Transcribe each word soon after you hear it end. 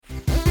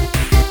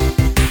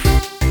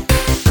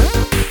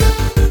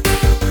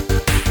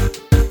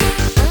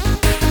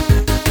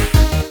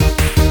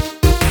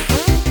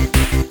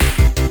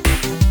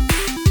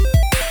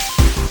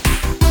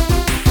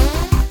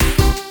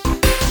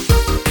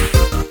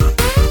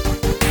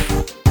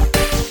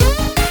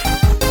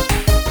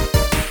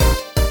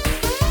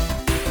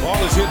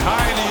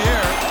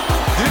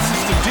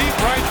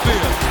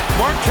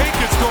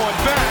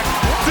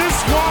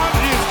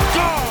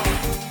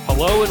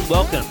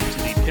welcome to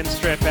the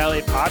Pinstripe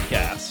Valley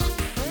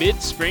Podcast,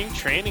 Mid-Spring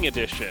Training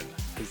Edition.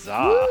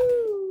 Huzzah!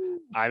 Woo!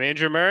 I'm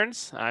Andrew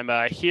Mearns. I'm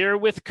here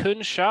with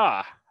Kun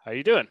Shah. How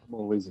you doing? I'm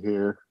always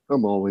here.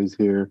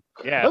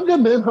 Yeah, I'm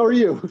good, man. How are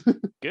you?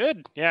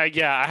 good. Yeah.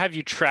 I have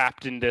you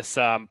trapped in this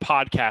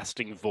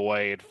podcasting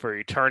void for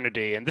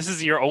eternity, and this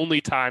is your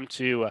only time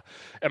to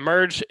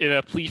emerge in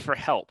a plea for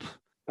help.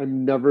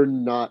 I'm never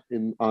not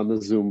on the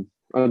Zoom.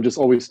 I'm just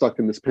always stuck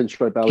in this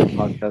Pinstripe Valley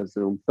podcast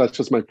Zoom. That's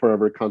just my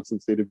forever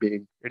constant state of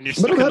being. And you're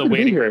stuck in the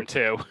waiting room,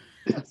 too.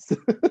 Yes.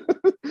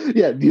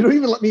 Yeah, you don't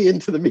even let me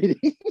into the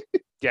meeting.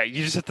 Yeah,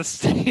 you just have to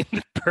stay in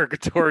the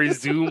purgatory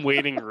Zoom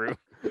waiting room.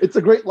 It's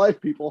a great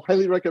life, people.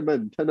 Highly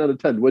recommend. 10 out of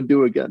 10. Would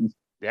do again.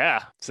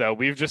 Yeah, so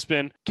we've just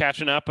been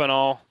catching up on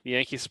all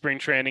Yankee spring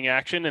training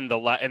action. In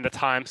the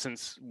time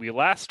since we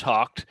last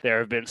talked, there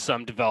have been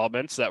some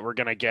developments that we're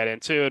going to get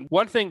into. And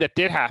one thing that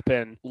did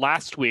happen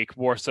last week,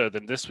 more so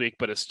than this week,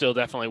 but it's still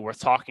definitely worth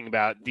talking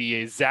about,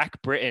 the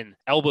Zach Britton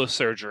elbow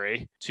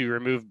surgery to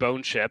remove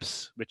bone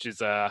chips, which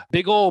is a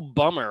big old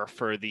bummer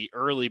for the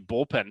early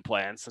bullpen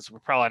plan, since we're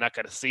probably not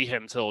going to see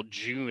him till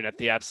June at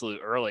the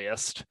absolute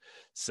earliest.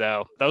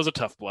 So that was a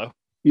tough blow.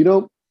 You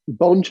know,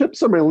 bone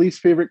chips are my least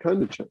favorite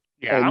kind of chip.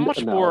 Yeah, I'm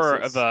much more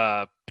of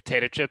a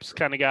potato chips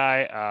kind of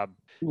guy.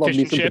 Love fish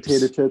me and some chips.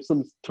 potato chips,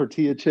 some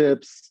tortilla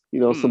chips,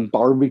 some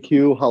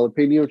barbecue,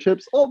 jalapeno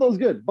chips. All those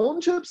good.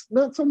 Bone chips,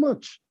 not so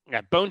much.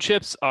 Yeah, bone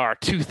chips are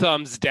 2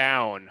 thumbs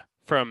down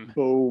from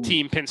Boom.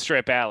 Team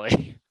Pinstripe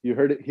Alley. You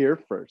heard it here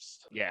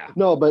first. Yeah.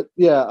 No, but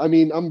yeah, I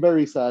mean, I'm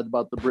very sad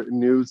about the Britton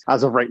news.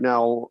 As of right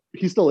now,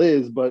 he still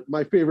is, but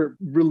my favorite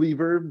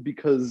reliever,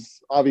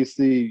 because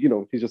obviously,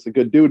 he's just a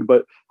good dude,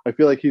 but I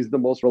feel like he's the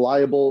most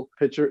reliable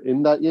pitcher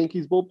in that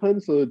Yankees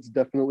bullpen. So it's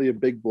definitely a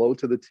big blow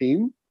to the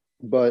team.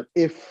 But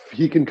if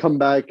he can come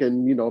back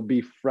and,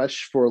 be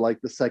fresh for like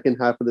the second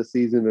half of the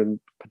season and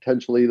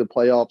potentially the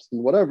playoffs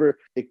and whatever,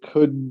 it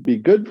could be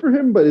good for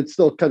him, but it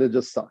still kind of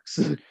just sucks.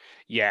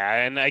 Yeah,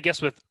 and I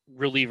guess with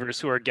relievers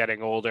who are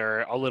getting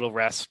older, a little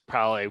rest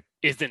probably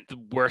isn't the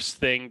worst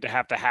thing to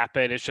have to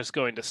happen. It's just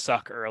going to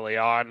suck early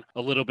on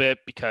a little bit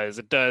because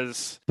it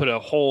does put a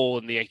hole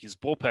in the Yankees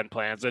bullpen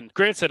plans. And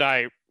granted,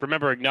 I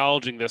remember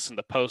acknowledging this in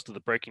the post of the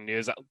breaking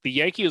news. The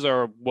Yankees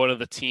are one of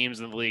the teams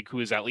in the league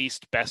who is at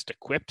least best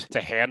equipped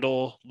to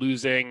handle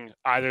losing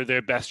either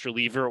their best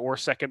reliever or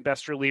second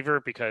best reliever,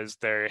 because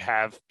they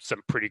have some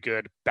pretty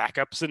good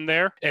backups in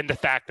there. And the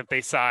fact that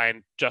they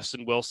signed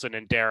Justin Wilson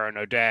and Darren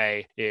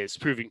O'Day is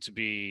proving to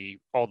be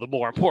all the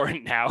more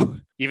important now,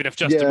 even if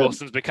Justin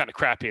Wilson's been kind of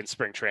crappy in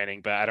spring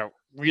training, but I don't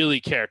really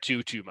care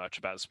too much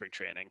about spring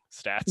training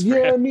stats.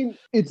 Yeah, I mean,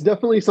 it's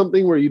definitely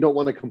something where you don't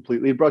want to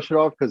completely brush it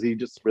off because he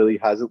just really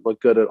hasn't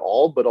looked good at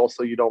all, but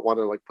also you don't want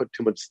to put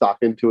too much stock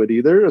into it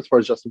either as far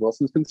as Justin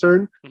Wilson's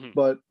concerned. Mm-hmm.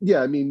 But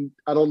yeah, I mean,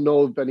 I don't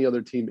know if any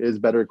other team is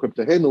better equipped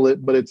to handle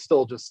it, but it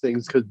still just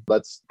stings because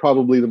that's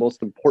probably the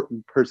most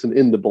important person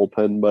in the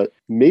bullpen. But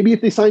maybe if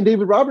they sign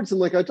David Robertson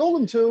like I told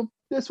them to,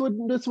 this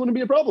wouldn't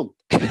be a problem.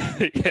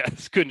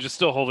 Yes, couldn't just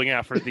still holding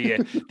out for the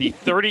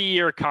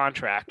 30-year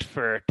contract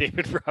for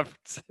David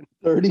Robertson.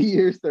 30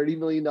 years, $30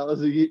 million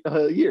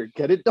a year.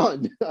 Get it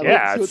done.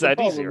 Yeah, it's that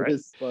easy, right?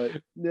 But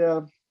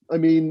yeah, I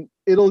mean,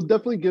 it'll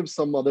definitely give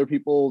some other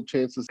people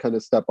chances to kind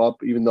of step up,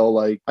 even though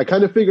I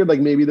kind of figured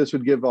maybe this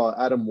would give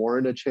Adam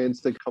Warren a chance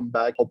to come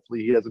back.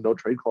 Hopefully he has a no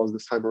trade clause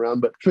this time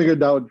around, but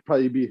figured that would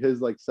probably be his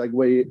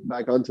segue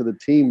back onto the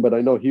team. But I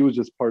know he was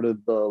just part of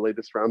the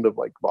latest round of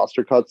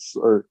roster cuts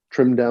or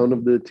trim down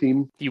of the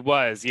team. He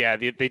was, yeah.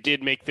 They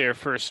did make their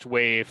first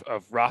wave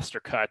of roster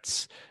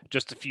cuts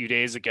just a few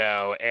days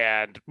ago,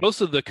 and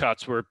most of the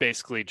cuts were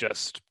basically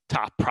just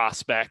top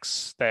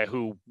prospects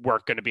who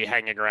weren't going to be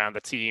hanging around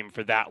the team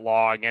for that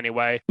long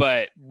anyway.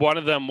 But one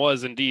of them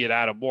was indeed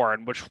Adam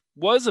Warren, which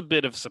was a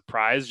bit of a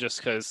surprise just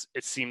because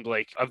it seemed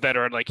like a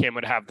veteran like him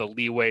would have the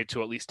leeway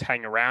to at least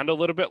hang around a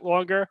little bit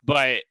longer.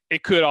 But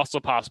it could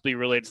also possibly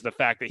relate to the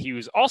fact that he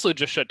was also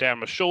just shut down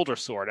with shoulder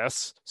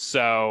soreness.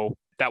 So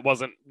that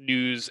wasn't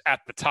news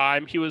at the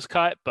time he was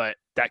cut, but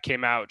that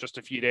came out just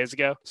a few days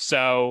ago.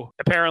 So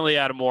apparently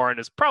Adam Warren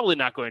is probably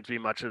not going to be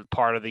much of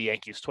part of the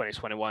Yankees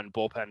 2021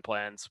 bullpen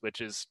plans,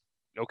 which is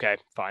okay,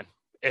 fine.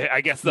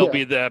 I guess there'll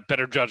be the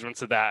better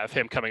judgments of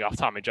him coming off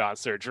Tommy John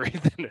surgery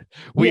than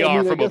we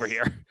are from over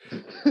here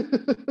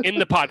in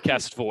the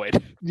podcast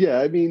void.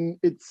 Yeah, I mean,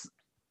 it's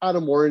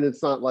Adam Warren.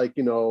 It's not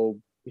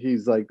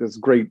he's this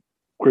great,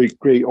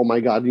 oh my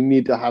God, you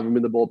need to have him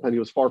in the bullpen. He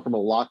was far from a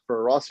lock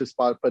for a roster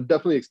spot, but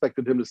definitely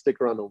expected him to stick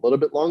around a little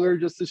bit longer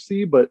just to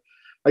see. But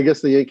I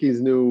guess the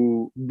Yankees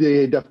knew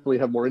they definitely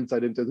have more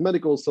insight into his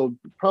medicals, so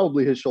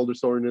probably his shoulder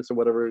soreness or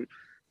whatever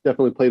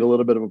definitely played a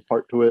little bit of a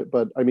part to it.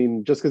 But I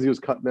mean, just because he was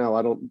cut now,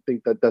 I don't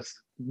think that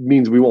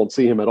means we won't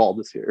see him at all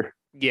this year.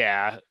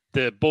 Yeah,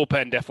 the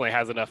bullpen definitely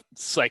has enough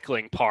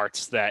cycling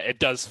parts that it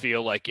does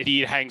feel like if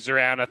he hangs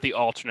around at the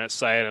alternate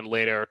site and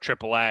later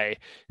AAA,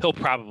 he'll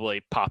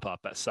probably pop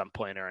up at some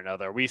point or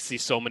another. We see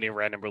so many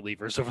random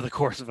relievers over the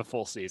course of a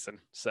full season.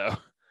 So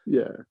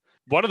yeah.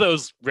 one of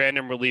those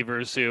random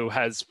relievers who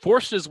has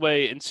forced his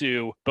way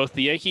into both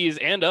the Yankees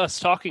and us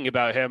talking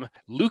about him,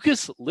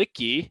 Lucas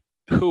Licky,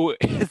 who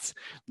has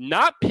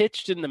not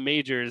pitched in the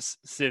majors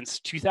since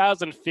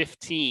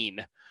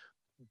 2015,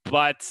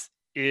 but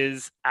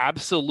is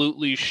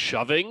absolutely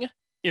shoving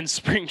in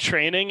spring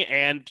training.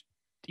 And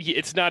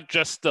it's not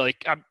just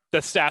like the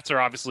stats are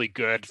obviously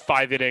good.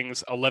 5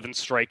 innings, 11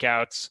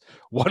 strikeouts,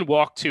 1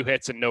 walk, 2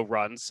 hits, and no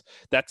runs.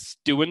 That's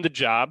doing the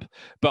job.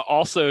 But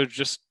also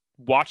just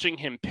watching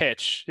him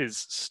pitch, his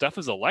stuff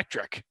is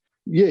electric.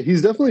 Yeah,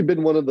 he's definitely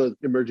been one of the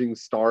emerging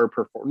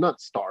not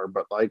star,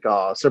 but like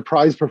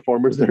surprise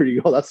performers. There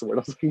you go. That's the word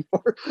I was looking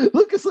for.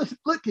 Lucas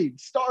Licky,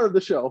 star of the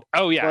show.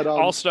 Oh yeah,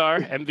 all-star,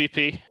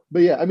 MVP.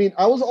 But yeah, I mean,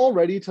 I was all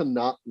ready to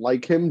not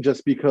like him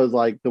just because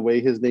like the way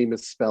his name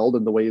is spelled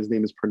and the way his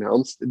name is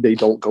pronounced, they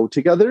don't go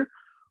together.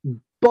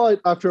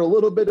 But after a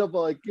little bit of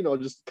like,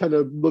 just kind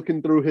of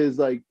looking through his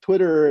like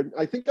Twitter, and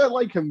I think I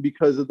like him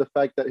because of the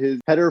fact that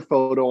his header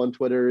photo on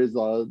Twitter is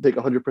take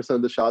 100%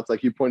 of the shots,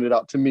 like you pointed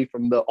out to me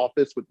from The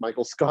Office with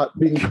Michael Scott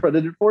being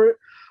credited for it.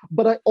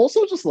 But I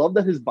also just love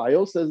that his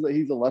bio says that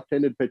he's a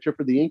left-handed pitcher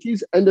for the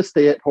Yankees and a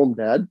stay-at-home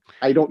dad.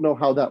 I don't know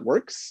how that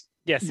works.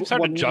 Yeah, it's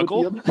hard to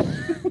juggle.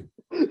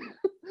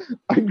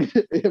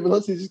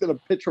 Unless he's just going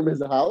to pitch from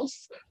his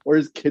house, or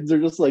his kids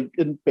are just like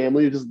in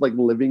family, just like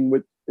living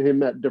with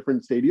him at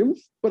different stadiums.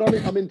 But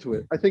I'm into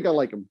it. I think I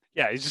like him.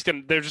 Yeah,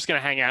 they're just gonna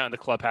hang out in the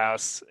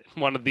clubhouse,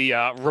 one of the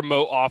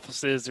remote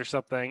offices or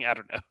something. I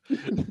don't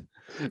know.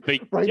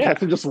 But Brian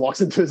Cashman just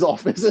walks into his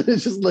office and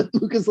it's just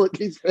Lucas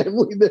Licky's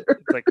family there.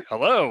 It's like,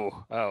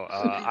 hello.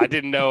 I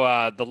didn't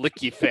know the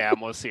Licky fam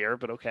was here,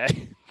 but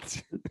okay.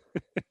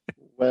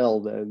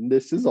 Well, then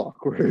this is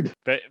awkward.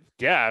 But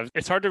yeah,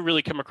 it's hard to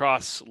really come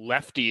across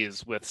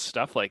lefties with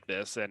stuff like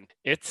this, and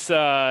it's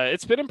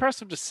been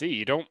impressive to see.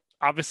 You don't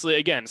obviously,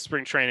 again,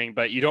 spring training,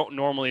 but you don't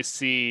normally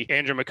see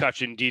Andrew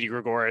McCutchen, Didi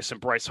Gregorius, and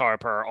Bryce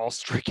Harper all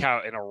strike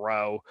out in a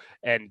row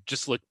and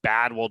just look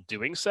bad while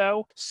doing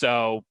so.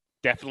 So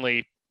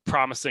definitely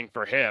promising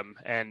for him.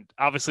 And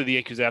obviously the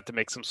Yankees have to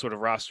make some sort of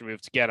roster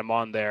move to get him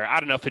on there.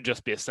 I don't know if it'd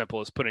just be as simple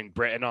as putting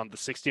Britton on the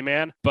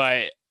 60-man,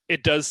 but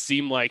it does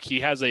seem like he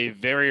has a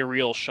very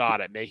real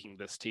shot at making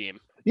this team.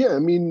 Yeah, I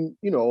mean,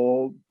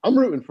 I'm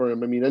rooting for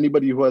him. I mean,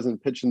 anybody who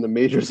hasn't pitched in the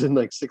majors in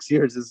like 6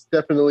 years is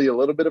definitely a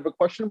little bit of a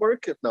question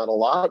mark, if not a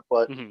lot.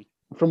 But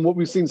from what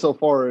we've seen so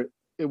far,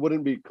 it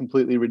wouldn't be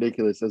completely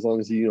ridiculous as long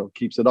as he,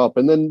 keeps it up.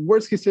 And then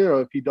worst case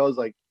scenario, if he does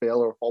like fail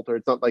or falter,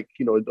 it's not like,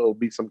 it'll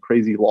be some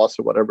crazy loss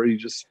or whatever.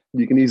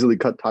 You can easily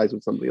cut ties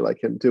with somebody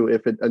like him too,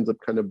 if it ends up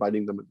kind of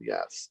biting them in the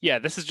ass. Yeah,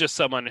 this is just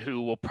someone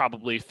who will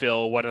probably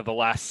fill one of the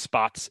last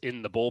spots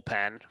in the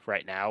bullpen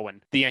right now.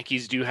 And the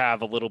Yankees do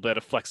have a little bit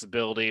of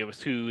flexibility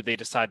with who they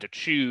decide to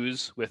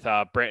choose with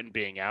Britton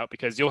being out,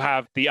 because you'll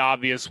have the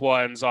obvious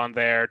ones on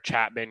there: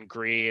 Chapman,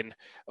 Green,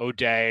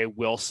 O'Day,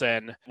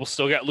 Wilson. We'll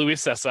still get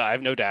Luis Sessa, I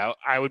have no doubt.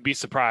 I would be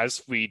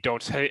surprised if we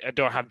don't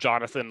have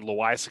Jonathan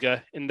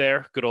Loaisiga in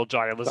there. Good old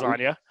Johnny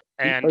Lasagna.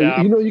 And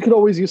you could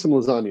always use some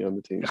lasagna on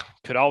the team.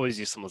 Could always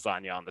use some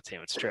lasagna on the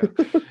team. It's true.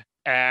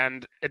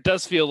 And it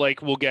does feel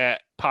like we'll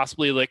get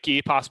possibly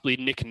Licky, possibly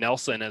Nick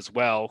Nelson as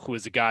well, who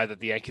is a guy that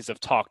the Yankees have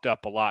talked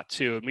up a lot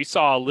too, and we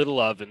saw a little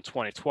of in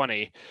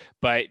 2020.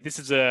 But this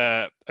is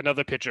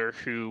another pitcher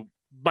who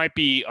might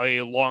be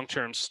a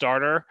long-term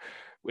starter.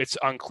 It's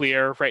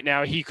unclear right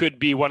now. He could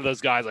be one of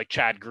those guys like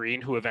Chad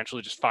Green, who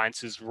eventually just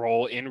finds his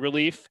role in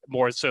relief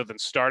more so than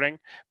starting.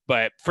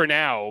 But for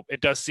now,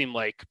 it does seem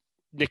like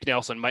Nick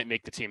Nelson might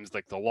make the team as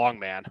like the long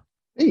man.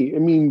 Hey, I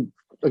mean,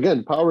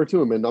 again, power to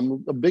him. And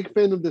I'm a big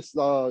fan of this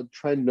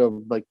trend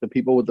of like the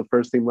people with the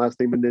first name, last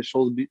name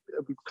initials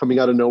coming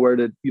out of nowhere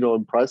to,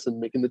 impress and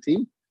making the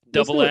team.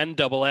 Double N,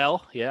 double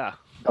L. Yeah.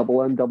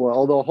 Double N, double L.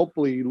 Although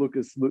hopefully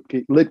Lucas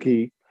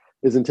Licky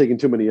isn't taking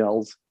too many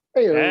L's.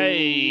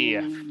 Hey.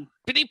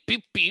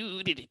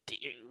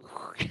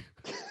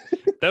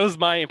 That was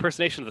my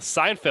impersonation of the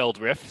Seinfeld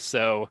riff,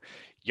 so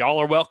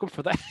y'all are welcome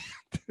for that.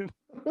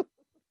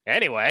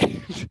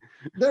 Anyway.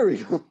 There we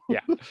go.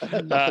 Yeah.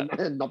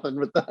 Nothing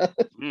with that.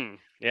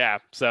 Yeah.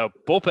 So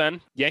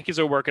bullpen, Yankees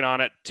are working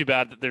on it. Too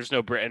bad that there's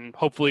no Britton.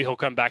 Hopefully he'll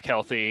come back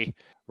healthy.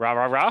 Rah,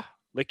 rah, rah.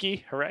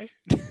 Licky, hooray.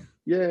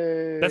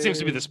 Yay. That seems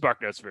to be the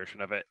SparkNotes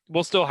version of it.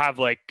 We'll still have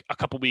like a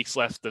couple weeks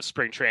left of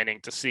spring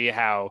training to see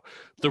how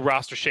the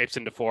roster shapes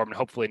into form, and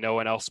hopefully no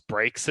one else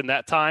breaks in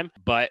that time.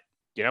 But,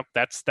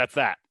 that's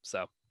that.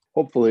 So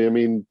hopefully, I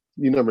mean,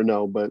 you never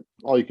know, but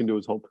all you can do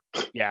is hope.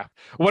 Yeah.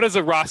 What is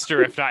a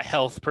roster if not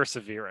health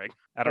persevering?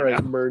 I don't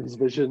know. Mern's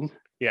vision.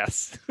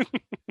 Yes.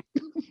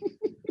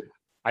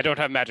 I don't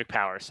have magic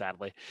powers,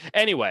 sadly.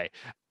 Anyway,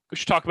 we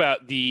should talk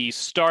about the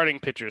starting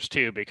pitchers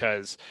too,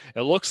 because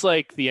it looks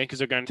like the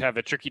Yankees are going to have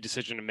a tricky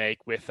decision to make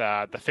with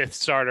the fifth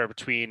starter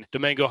between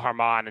Domingo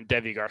Germán and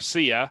Deivi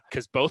Garcia,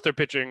 because both are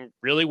pitching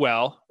really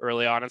well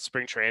early on in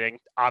spring training.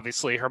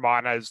 Obviously,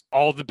 Germán has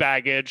all the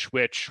baggage,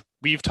 which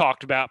we've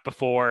talked about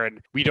before,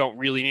 and we don't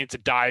really need to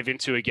dive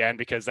into again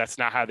because that's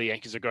not how the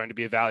Yankees are going to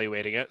be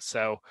evaluating it.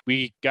 So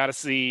we got to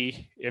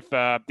see if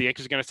the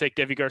Yankees are going to take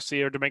Deivi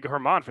Garcia or Domingo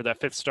Germán for that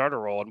fifth starter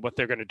role and what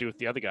they're going to do with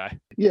the other guy.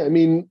 Yeah, I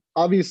mean,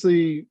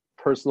 obviously,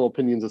 personal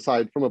opinions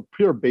aside, from a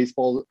pure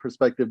baseball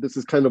perspective, this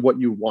is kind of what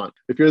you want.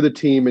 If you're the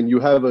team and you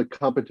have a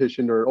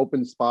competition or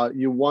open spot,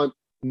 you want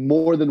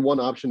more than one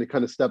option to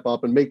kind of step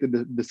up and make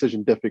the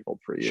decision difficult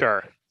for you.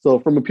 Sure. So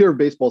from a pure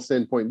baseball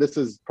standpoint, this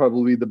is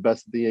probably the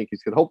best that the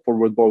Yankees could hope for,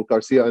 with both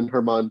Garcia and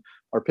Germán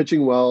are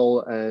pitching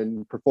well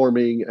and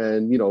performing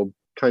and,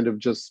 kind of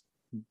just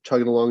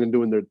chugging along and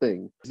doing their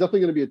thing. It's definitely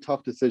going to be a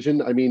tough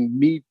decision. I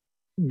mean,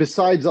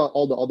 besides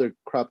all the other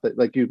crap that,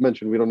 like you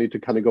mentioned, we don't need to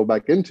kind of go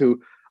back into,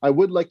 I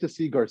would like to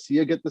see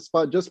Garcia get the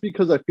spot just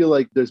because I feel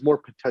like there's more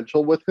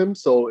potential with him.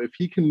 So if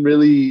he can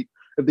really,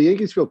 if the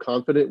Yankees feel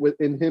confident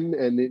within him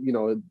and,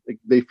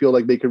 they feel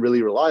like they can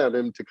really rely on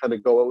him to kind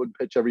of go out and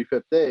pitch every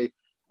fifth day,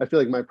 I feel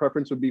like my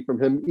preference would be for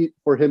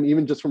him,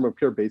 even just from a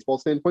pure baseball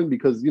standpoint,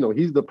 because,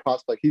 he's the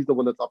prospect. He's the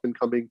one that's up and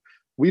coming.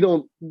 We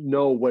don't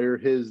know where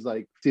his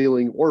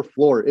ceiling or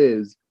floor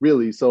is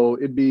really. So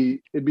it'd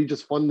be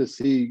just fun to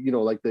see,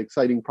 the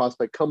exciting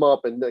prospect come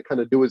up and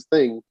kind of do his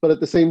thing. But at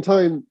the same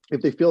time,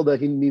 if they feel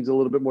that he needs a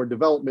little bit more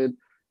development,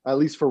 at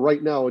least for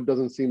right now, it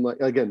doesn't seem like,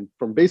 again,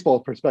 from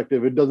baseball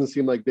perspective, it doesn't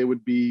seem like they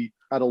would be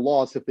at a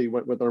loss if they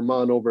went with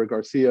Germán over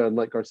Garcia and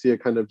let Garcia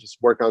kind of just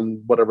work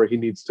on whatever he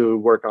needs to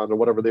work on or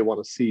whatever they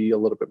want to see a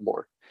little bit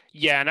more.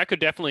 Yeah, and I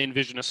could definitely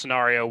envision a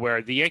scenario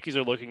where the Yankees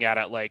are looking at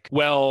it like,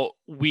 well,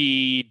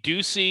 we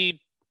do see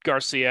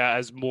Garcia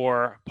as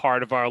more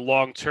part of our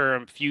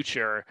long-term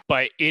future,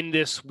 but in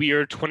this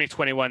weird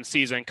 2021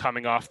 season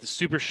coming off the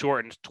super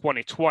shortened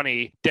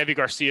 2020, Deivi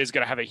Garcia is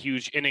going to have a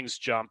huge innings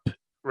jump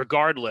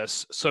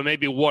regardless. So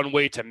maybe one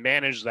way to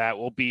manage that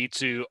will be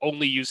to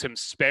only use him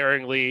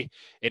sparingly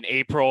in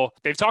April.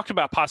 They've talked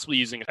about possibly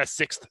using a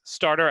sixth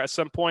starter at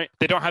some point.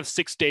 They don't have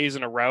 6 days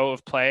in a row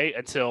of play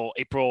until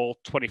April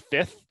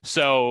 25th.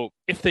 So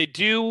if they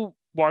do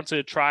want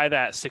to try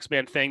that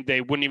 6-man thing,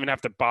 they wouldn't even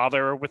have to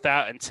bother with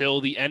that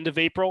until the end of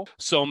April.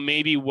 So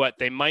maybe what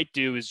they might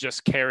do is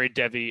just carry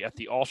Deivi at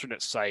the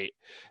alternate site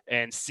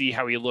and see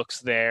how he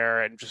looks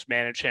there and just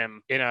manage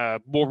him in a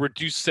more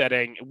reduced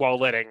setting while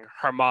letting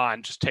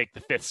Germán just take the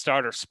fifth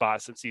starter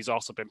spot since he's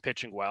also been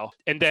pitching well.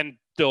 And then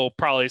they'll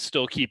probably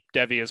still keep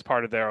Deivi as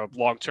part of their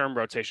long-term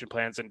rotation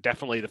plans and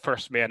definitely the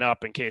first man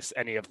up in case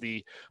any of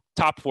the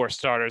top 4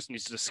 starters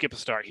needs to skip a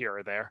start here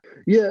or there.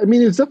 Yeah, I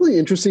mean, it's definitely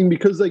interesting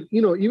because,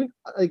 even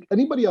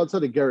anybody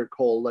outside of Gerrit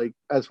Cole,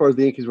 as far as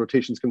the Yankees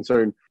rotation is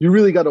concerned, you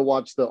really got to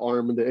watch the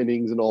arm and the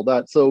innings and all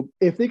that. So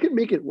if they can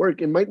make it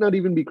work, it might not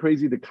even be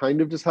crazy to kind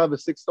of just have a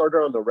 6th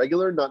starter on the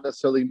regular, not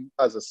necessarily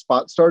as a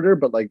spot starter,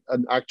 but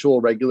an actual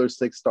regular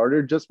 6th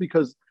starter, just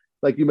because,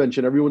 like you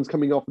mentioned, everyone's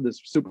coming off of this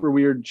super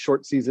weird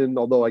short season,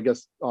 although I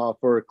guess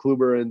for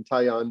Kluber and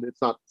Taillon,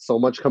 it's not so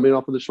much coming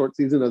off of the short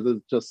season as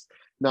it's just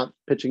not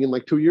pitching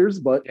in 2 years.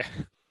 But yeah,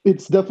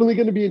 it's definitely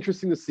going to be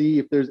interesting to see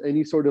if there's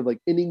any sort of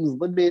innings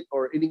limit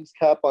or innings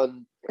cap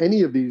on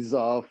any of these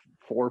 4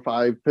 or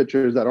 5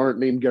 pitchers that aren't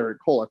named Gerrit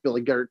Cole. I feel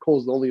like Gerrit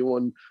Cole's the only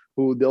one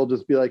who they'll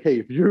just be like, hey,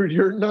 if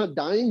you're not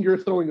dying, you're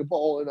throwing a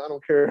ball, and I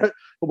don't care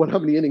about how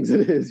many innings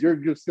it is. You're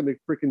just going to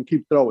freaking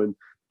keep throwing.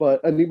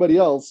 But anybody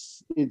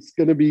else, it's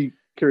going to be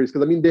curious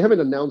because, they haven't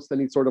announced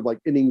any sort of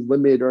innings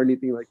limit or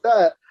anything like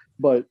that,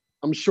 but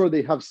I'm sure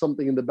they have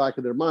something in the back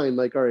of their mind,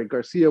 all right,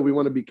 Garcia, we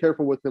want to be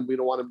careful with him. We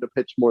don't want him to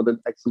pitch more than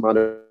X amount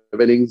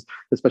of innings,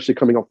 especially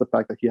coming off the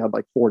fact that he had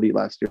 40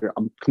 last year.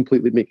 I'm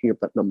completely making up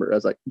that number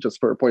as just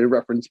for a point of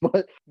reference,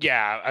 but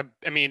yeah,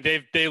 I mean,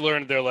 they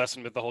learned their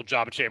lesson with the whole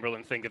Joba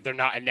Chamberlain thing that they're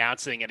not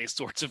announcing any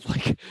sorts of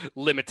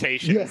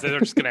limitations. Yeah. They're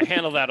just going to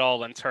handle that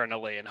all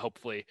internally and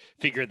hopefully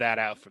figure that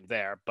out from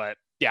there. But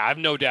yeah, I have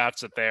no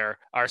doubts that there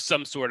are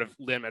some sort of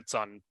limits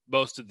on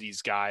most of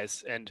these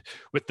guys. And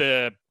with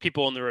the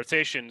people in the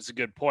rotation, it's a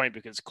good point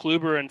because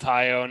Kluber and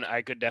Taillon,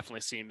 I could definitely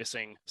see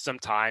missing some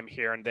time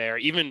here and there.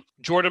 Even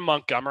Jordan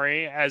Montgomery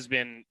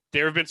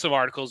there have been some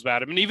articles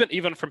about him, and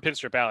even from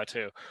Pinstripe Alley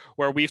too,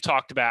 where we've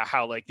talked about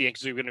how the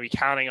Yankees are going to be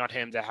counting on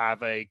him to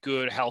have a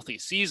good, healthy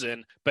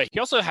season. But he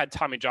also had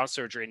Tommy John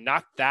surgery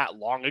not that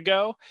long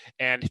ago,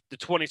 and the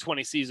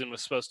 2020 season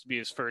was supposed to be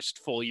his first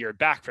full year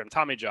back from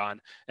Tommy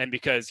John. And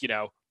because,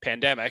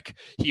 pandemic,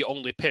 he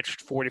only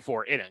pitched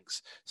 44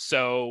 innings.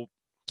 So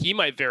he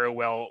might very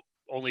well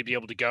only be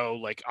able to go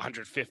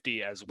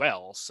 150 as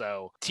well.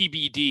 So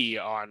TBD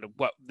on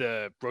what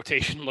the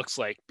rotation looks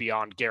like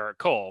beyond Gerrit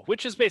Cole,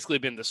 which has basically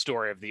been the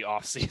story of the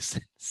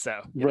offseason.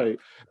 So right,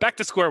 back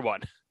to square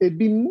one. It'd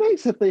be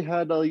nice if they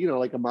had a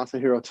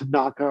Masahiro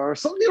Tanaka or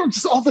something,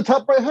 just off the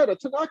top of my head, a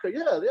Tanaka.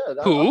 Yeah.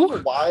 Who? I don't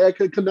know why I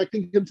could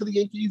connecting him to the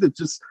Yankees. It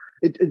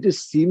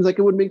just seems like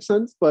it would make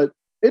sense, but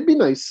it'd be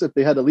nice if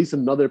they had at least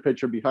another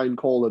pitcher behind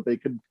Cole that they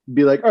could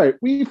be all right,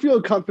 we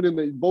feel confident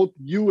that both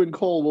you and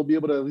Cole will be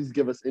able to at least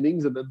give us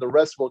innings, and then the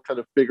rest we'll kind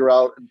of figure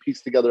out and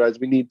piece together as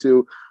we need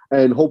to.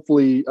 And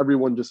hopefully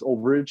everyone just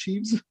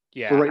overachieves.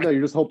 Yeah. So right now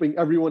you're just hoping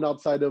everyone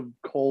outside of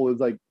Cole is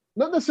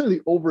not necessarily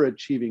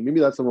overachieving. Maybe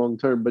that's the wrong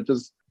term, but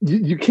just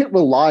you can't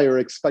rely or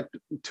expect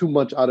too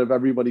much out of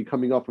everybody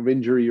coming off of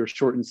injury or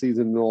shortened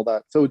season and all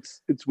that. So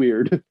it's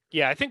weird.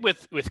 Yeah, I think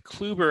with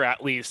Kluber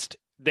at least,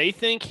 they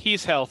think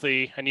he's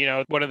healthy. And,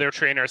 one of their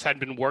trainers had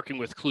been working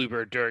with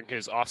Kluber during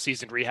his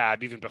offseason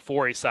rehab, even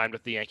before he signed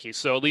with the Yankees.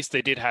 So at least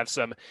they did have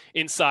some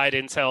inside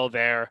intel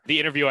there. The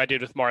interview I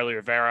did with Marly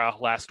Rivera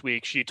last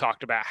week, she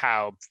talked about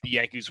how the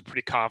Yankees were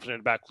pretty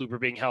confident about Kluber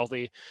being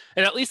healthy.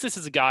 And at least this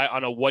is a guy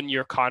on a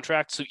 1-year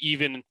contract. So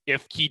even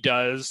if he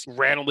does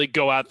randomly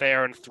go out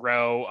there and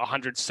throw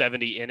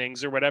 170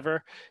 innings or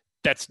whatever,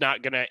 that's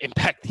not going to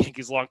impact the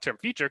Yankees' long-term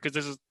future, because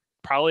this is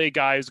probably a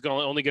guy who's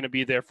only going to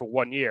be there for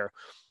 1 year.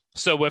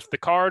 So if the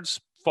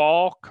cards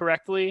fall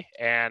correctly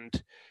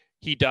and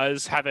he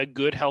does have a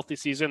good, healthy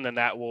season, then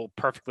that will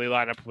perfectly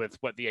line up with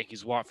what the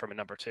Yankees want from a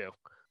number 2.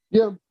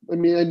 Yeah, I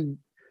mean, and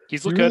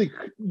he's looked good.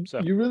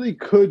 You really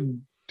could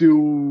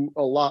do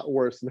a lot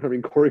worse than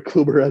having Corey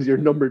Kluber as your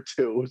number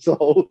 2.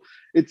 So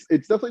it's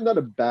definitely not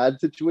a bad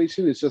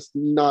situation. It's just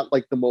not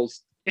like the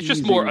most. It's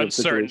just more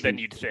uncertain than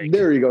you'd think.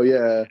 There you go.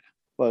 Yeah.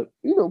 But,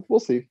 we'll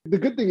see. The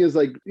good thing is,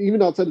 like,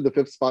 even outside of the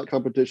 5th spot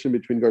competition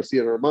between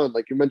Garcia and Armand,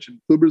 like you mentioned,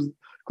 Kluber's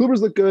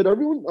look good.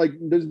 Everyone, like,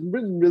 there's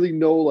been really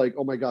no, like,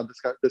 oh my God,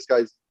 this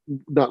guy's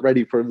not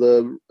ready for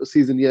the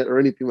season yet or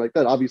anything like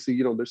that.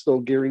 Obviously, they're still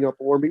gearing up,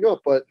 warming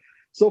up. But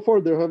so far,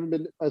 there haven't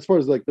been, as far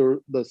as like the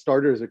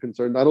starters are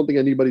concerned, I don't think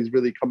anybody's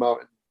really come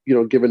out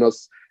and, given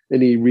us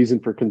any reason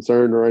for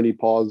concern or any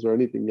pause or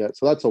anything yet.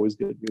 So that's always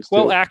good news.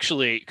 Well, too.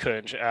 Actually,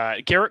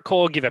 Kunj, Garrett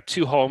Cole gave up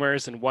 2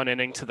 homers in 1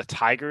 inning to the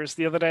Tigers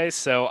the other day.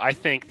 So I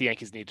think the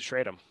Yankees need to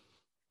trade him.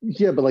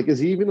 Yeah, but like, is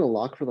he even a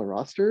lock for the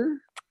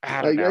roster?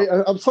 I don't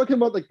know. I'm talking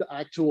about like the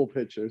actual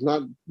pitchers,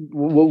 not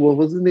what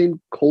was his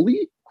name?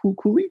 Cooley?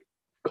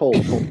 Cole.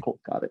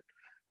 Got it.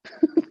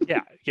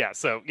 Yeah.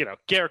 So,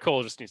 Garrett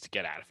Cole just needs to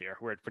get out of here.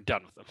 We're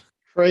done with him.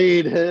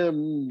 Trade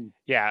him.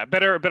 Yeah,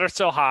 better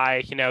sell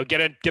high. Get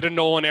a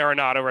Nolan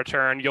Arenado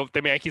return.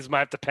 The Yankees might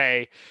have to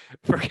pay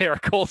for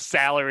Garrett Cole's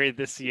salary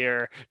this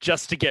year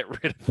just to get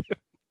rid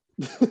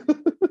of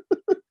him.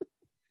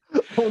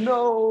 Oh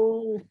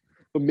no!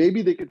 But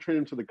maybe they could trade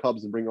him to the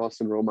Cubs and bring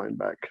Austin Romine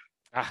back.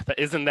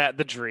 Isn't that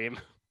the dream?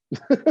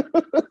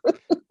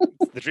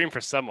 It's the dream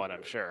for someone,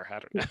 I'm sure. I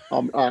don't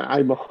know.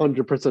 I'm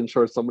 100%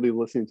 sure somebody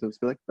listening to this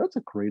will be like, that's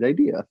a great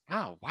idea.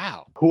 Oh,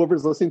 wow.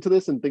 Whoever's listening to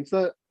this and thinks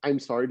that, I'm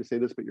sorry to say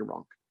this, but you're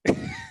wrong.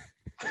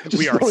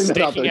 We are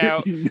staking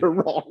out. You're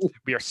wrong.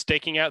 We are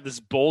staking out this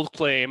bold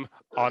claim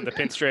on the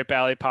Pinstripe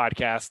Alley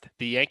podcast.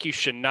 The Yankees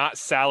should not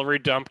salary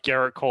dump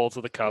Garrett Cole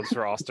to the Cubs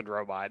for Austin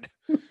Romine.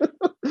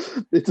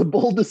 It's a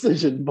bold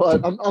decision,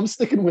 but I'm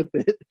sticking with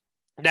it.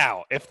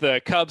 Now, if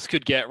the Cubs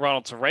could get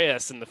Ronald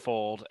Torreyes in the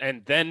fold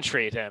and then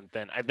trade him,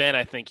 then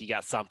I think you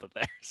got something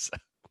there. So.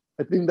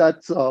 I think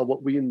that's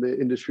what we in the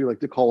industry like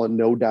to call a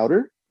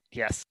no-doubter.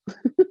 Yes.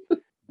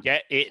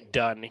 Get it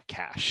done,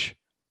 cash.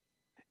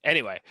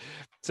 Anyway,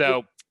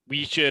 so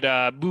we should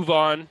move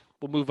on.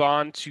 We'll move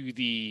on to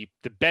the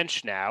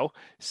bench now,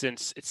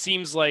 since it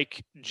seems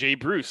like Jay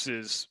Bruce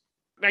is,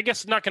 I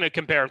guess, not going to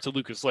compare him to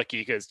Lucas Luetge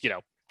because,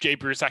 Jay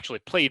Bruce actually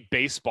played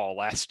baseball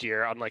last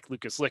year, unlike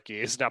Lucas Luetge.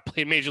 He's not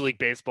played Major League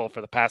Baseball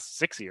for the past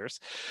 6 years.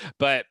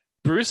 But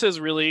Bruce has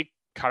really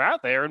come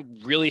out there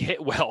and really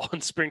hit well in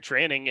spring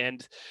training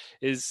and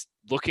is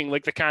looking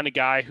like the kind of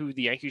guy who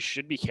the Yankees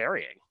should be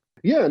carrying.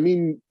 Yeah, I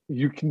mean,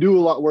 you can do a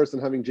lot worse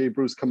than having Jay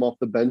Bruce come off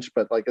the bench,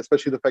 but like,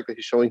 especially the fact that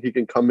he's showing he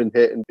can come and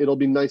hit, and it'll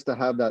be nice to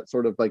have that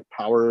sort of like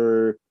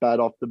power bat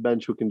off the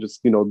bench who can just,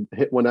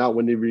 hit one out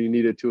whenever you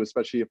need it to,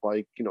 especially if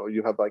like,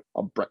 you have like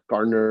a Brett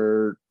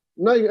Gardner.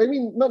 No, I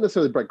mean, not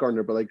necessarily Brett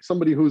Gardner, but like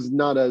somebody who's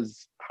not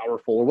as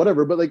powerful or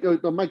whatever, but like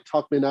a Mike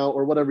Tauchman out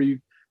or whatever,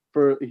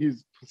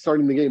 he's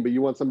starting the game, but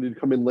you want somebody to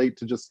come in late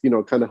to just,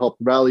 kind of help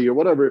rally or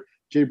whatever.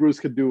 Jay Bruce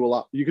could do a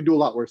lot. You could do a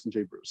lot worse than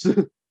Jay Bruce.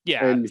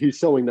 Yeah. And he's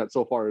showing that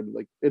so far.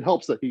 Like, it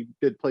helps that he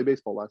did play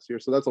baseball last year.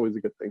 So that's always a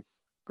good thing.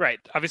 Right.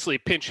 Obviously,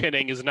 pinch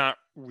hitting is not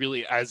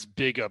really as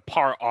big a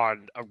part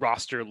on a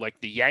roster like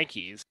the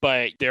Yankees,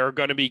 but there are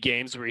going to be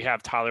games where you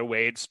have Tyler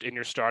Wade in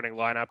your starting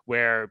lineup,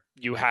 where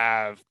you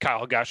have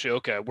Kyle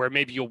Higashioka, where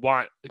maybe you'll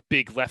want a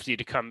big lefty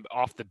to come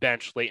off the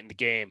bench late in the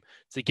game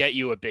to get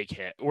you a big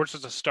hit, or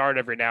just a start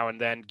every now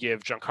and then,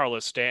 give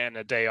Giancarlo Stanton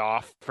a day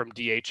off from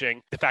DHing.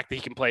 The fact that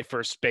he can play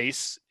first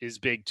base is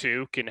big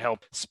too, can help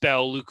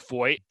spell Luke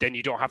Voit. Then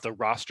you don't have to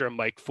roster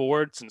Mike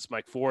Ford, since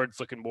Mike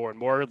Ford's looking more and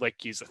more like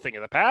he's a thing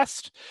of the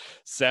past.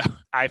 So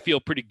I feel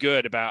pretty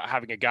good about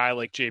having a guy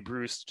like Jay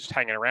Bruce just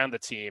hanging around the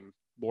team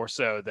more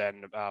so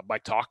than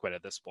Mike Tauchman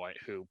at this point,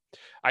 who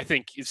I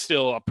think is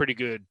still a pretty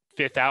good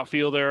fifth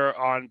outfielder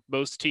on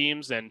most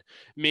teams, and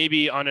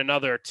maybe on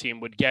another team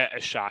would get a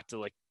shot to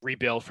like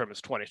rebuild from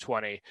his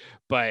 2020.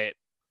 But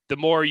the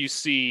more you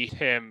see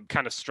him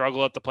kind of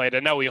struggle at the plate, I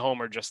know he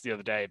homered just the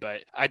other day,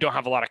 but I don't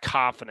have a lot of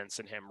confidence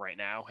in him right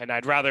now. And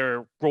I'd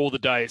rather roll the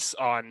dice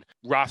on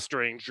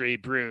rostering Jay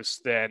Bruce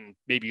than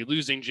maybe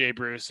losing Jay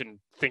Bruce and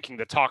thinking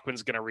that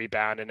Tauchman's going to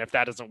rebound. And if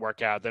that doesn't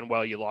work out, then,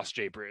 well, you lost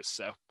Jay Bruce.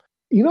 So,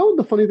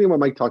 the funny thing about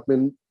Mike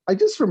Tauchman, I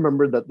just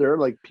remembered that there are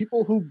like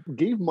people who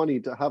gave money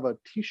to have a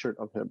T-shirt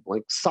of him,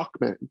 like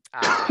Sockman.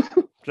 Ah,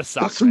 the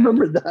sock Just man.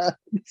 remember that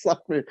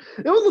Sockman.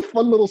 It was a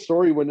fun little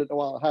story when it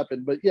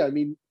happened, but yeah, I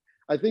mean,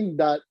 I think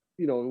that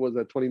it was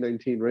at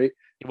 2019, right?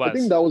 He I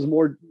think was.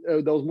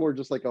 that was more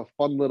just like a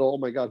fun little, oh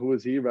my god, who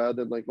is he, rather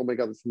than like, oh my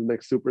god, this is the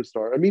next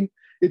superstar. I mean,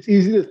 it's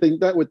easy to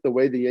think that with the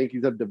way the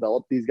Yankees have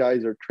developed these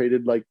guys, or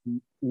traded like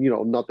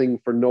nothing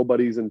for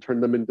nobodies and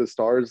turned them into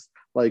stars,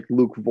 like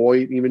Luke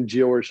Voigt, even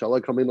Gio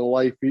Urshela coming to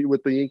life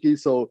with the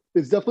Yankees. So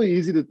it's definitely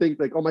easy to think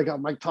like, oh my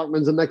god, Mike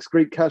Tauchman's the next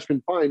great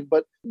Cashman Fine.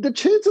 But the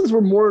chances were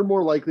more and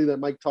more likely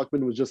that Mike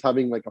Tauchman was just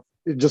having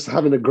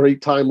a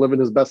great time living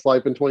his best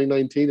life in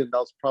 2019, and that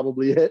was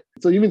probably it.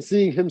 So even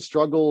seeing him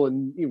struggle,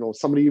 and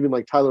somebody even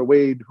like Tyler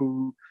Wade,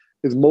 who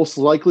is most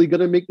likely going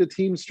to make the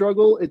team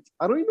struggle.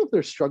 I don't even know if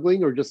they're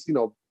struggling or just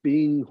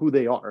being who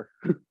they are.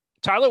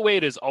 Tyler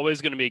Wade is always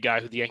going to be a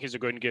guy who the Yankees are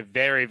going to give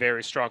very,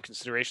 very strong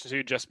consideration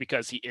to, just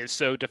because he is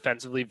so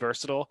defensively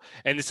versatile.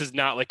 And this is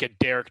not like a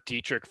Derek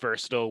Dietrich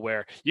versatile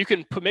where you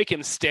can make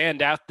him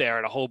stand out there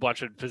in a whole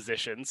bunch of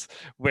positions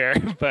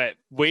but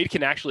Wade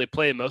can actually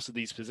play most of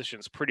these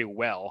positions pretty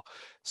well.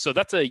 So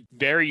that's a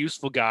very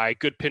useful guy,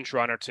 good pinch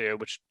runner too,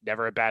 which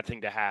never a bad thing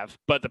to have.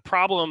 But the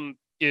problem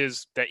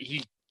is that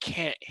he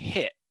can't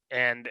hit.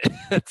 And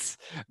it's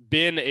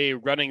been a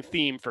running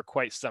theme for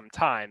quite some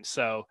time.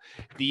 So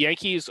the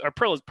Yankees are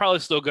probably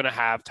still going to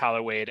have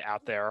Tyler Wade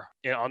out there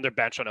on their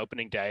bench on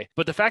opening day.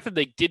 But the fact that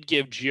they did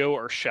give Gio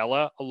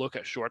Urshela a look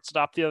at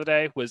shortstop the other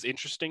day was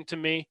interesting to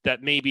me,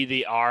 that maybe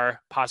they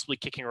are possibly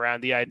kicking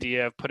around the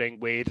idea of putting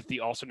Wade at the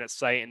alternate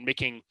site and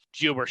making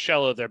Gio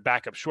Urshela their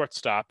backup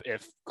shortstop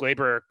if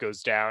Gleyber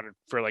goes down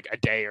for like a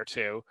day or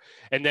two.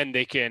 And then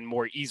they can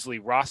more easily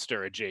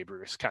roster a Jay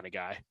Bruce kind of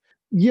guy.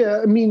 Yeah,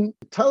 I mean,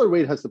 Tyler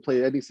Wade has to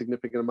play any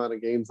significant amount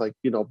of games, like,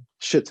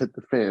 shit's hit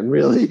the fan,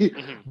 really.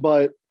 Mm-hmm.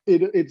 But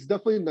it's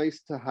definitely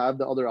nice to have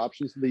the other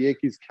options. So the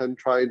Yankees can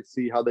try and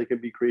see how they can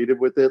be creative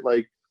with it.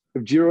 Like,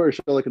 if Gio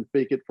Urshela can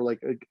fake it for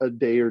like a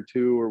day or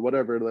two or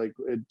whatever, like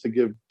to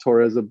give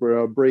Torres a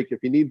break if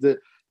he needs it,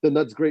 then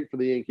that's great for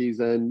the Yankees.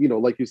 And,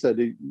 like you said,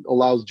 it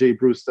allows Jay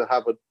Bruce to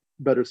have a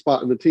better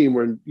spot in the team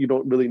where you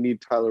don't really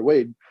need Tyler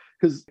Wade.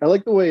 Because I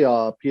like the way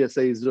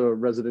PSA's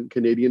resident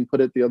Canadian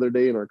put it the other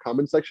day in our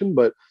comment section,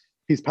 but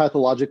he's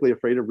pathologically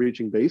afraid of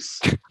reaching base.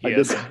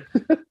 Yes.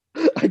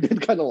 I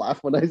did kind of laugh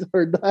when I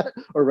heard that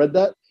or read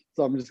that.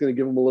 So I'm just going to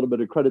give him a little bit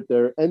of credit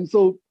there. And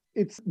so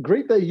it's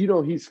great that,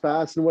 he's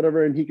fast and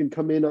whatever, and he can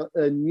come in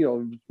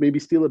and, maybe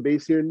steal a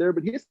base here and there,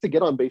 but he has to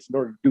get on base in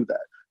order to do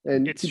that.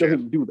 And he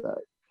doesn't do that.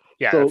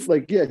 Yeah, so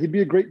he'd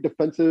be a great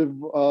defensive,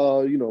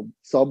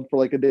 sub for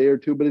like a day or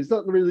two, but it's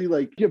not really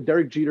like you have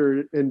Derek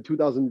Jeter in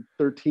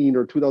 2013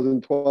 or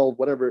 2012,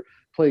 whatever,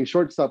 playing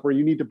shortstop where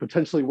you need to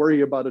potentially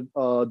worry about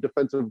a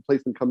defensive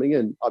replacement coming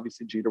in.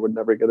 Obviously, Jeter would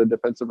never get a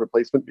defensive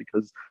replacement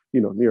because,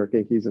 New York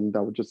Yankees, and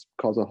that would just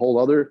cause a whole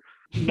other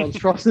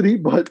monstrosity.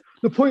 But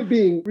the point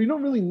being, you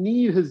don't really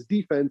need his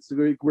defense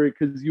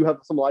because you have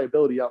some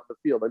liability out in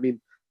the field. I mean,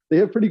 they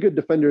have pretty good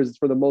defenders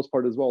for the most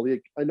part as well.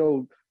 I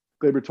know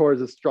Gleyber Torres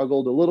has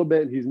struggled a little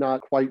bit. He's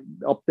not quite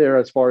up there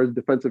as far as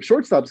defensive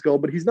shortstops go,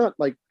 but he's not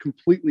like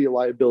completely a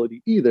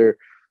liability either.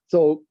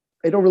 So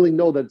I don't really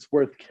know that it's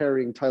worth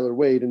carrying Tyler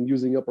Wade and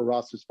using up a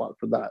roster spot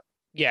for that.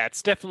 Yeah,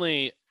 it's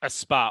definitely a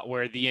spot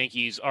where the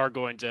Yankees are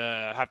going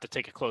to have to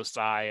take a close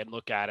eye and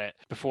look at it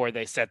before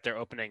they set their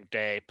opening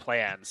day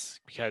plans.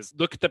 Because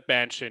look at the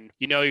bench and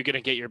you're going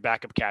to get your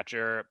backup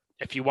catcher.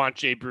 If you want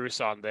Jay Bruce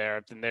on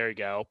there, then there you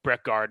go.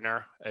 Brett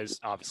Gardner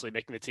is obviously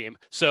making the team.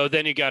 So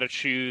then you got to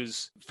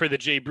choose for the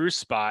Jay Bruce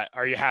spot.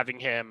 Are you having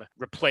him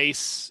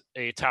replace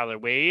a Tyler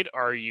Wade?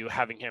 Or are you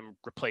having him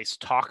replace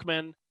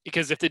Tauchman?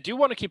 Because if they do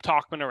want to keep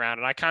Tauchman around,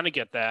 and I kind of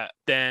get that,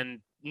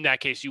 then in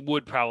that case, you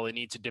would probably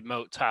need to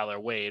demote Tyler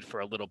Wade for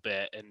a little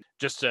bit and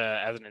just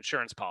as an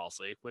insurance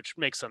policy, which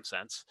makes some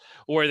sense.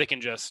 Or they can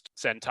just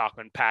send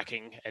Tauchman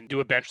packing and do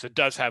a bench that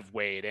does have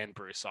Wade and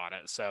Bruce on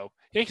it. So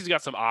Yankees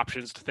got some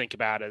options to think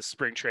about as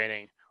spring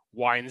training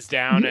winds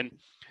down. And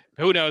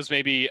who knows,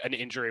 maybe an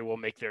injury will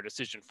make their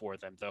decision for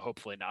them, though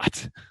hopefully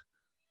not.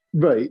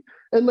 Right.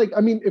 And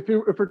if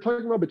we're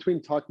talking about between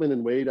Tauchman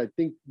and Wade, I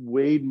think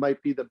Wade might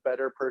be the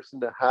better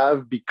person to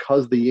have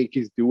because the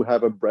Yankees do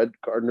have a Brett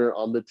Gardner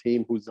on the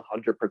team who's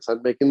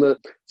 100% making the.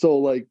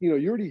 So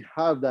you already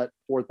have that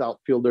fourth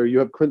outfielder. You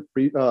have Clint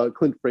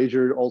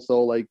Frazier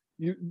also.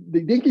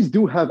 The Yankees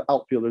do have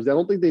outfielders. I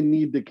don't think they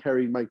need to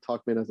carry Mike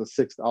Tauchman as a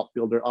sixth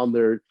outfielder on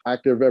their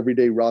active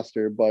everyday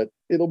roster, but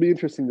it'll be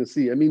interesting to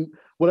see. I mean,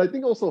 what I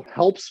think also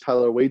helps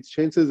Tyler Wade's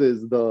chances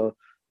is the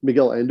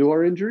Miguel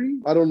Andujar injury.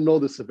 I don't know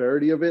the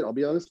severity of it, I'll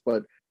be honest,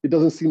 but it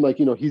doesn't seem like,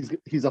 he's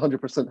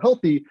 100%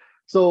 healthy.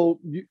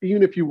 So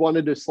even if you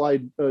wanted to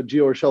slide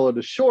Gio Urshela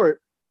to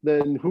short,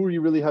 then who are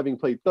you really having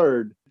play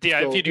third?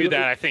 Yeah, if you do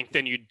that, I think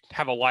then you'd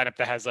have a lineup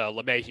that has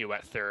LeMahieu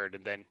at third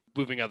and then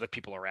moving other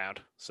people around.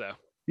 So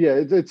yeah,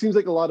 it seems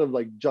like a lot of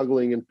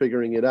juggling and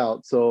figuring it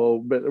out.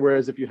 So, but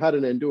whereas if you had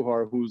an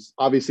Andujar, who's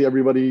obviously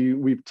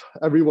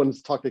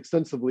everyone's talked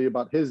extensively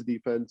about his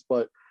defense,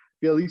 but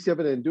if you at least have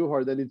an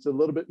Andujar, then it's a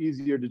little bit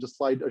easier to just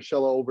slide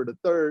Urshela over to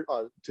third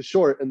to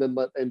short, and then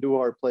let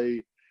Andujar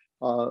play,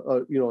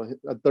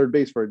 at third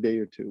base for a day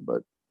or two.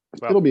 But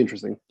it'll be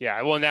interesting.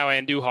 Yeah, well, now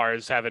Andujar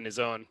is having his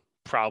own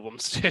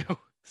problems too,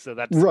 so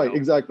that's right.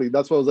 Exactly.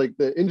 That's what I was like.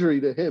 The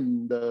injury to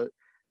him,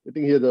 I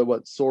think he had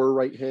sore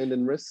right hand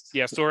and wrist.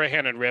 Yeah, sore right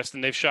hand and wrist,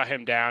 and they've shut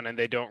him down, and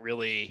they don't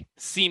really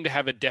seem to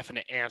have a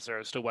definite answer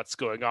as to what's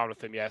going on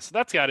with him yet. So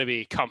that's got to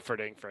be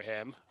comforting for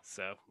him.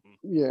 So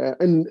yeah,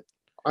 and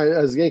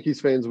as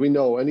Yankees fans, we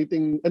know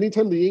anytime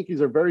the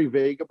Yankees are very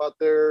vague about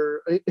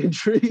their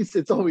injuries,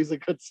 it's always a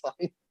good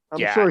sign.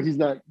 I'm sure he's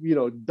not,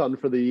 done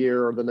for the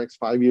year or the next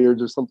 5 years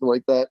or something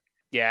like that.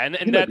 Yeah,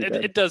 and that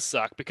it does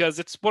suck because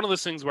it's one of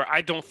those things where I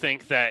don't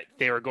think that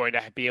they were going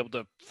to be able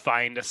to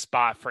find a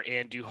spot for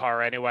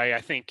Andujar anyway.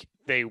 I think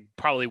they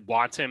probably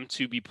want him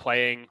to be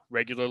playing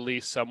regularly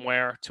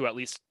somewhere to at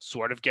least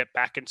sort of get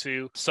back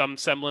into some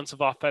semblance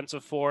of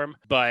offensive form.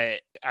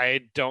 But I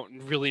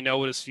don't really know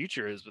what his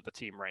future is with the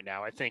team right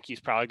now. I think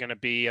he's probably going to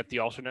be at the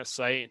alternate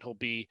site and he'll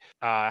be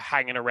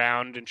hanging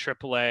around in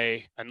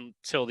AAA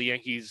until the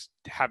Yankees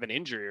have an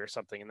injury or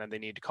something and then they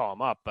need to call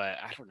him up. But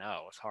I don't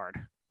know. It's hard.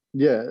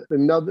 Yeah,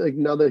 and now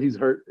that he's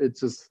hurt, it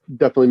just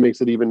definitely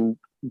makes it even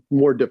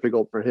more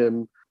difficult for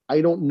him.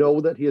 I don't know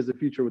that he has a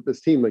future with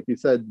this team, like you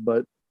said,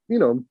 but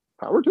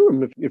power to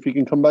him. If he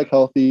can come back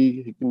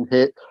healthy, he can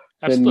hit.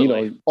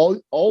 Absolutely.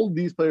 Then all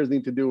these players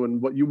need to do, and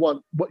what you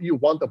want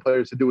the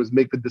players to do is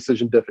make the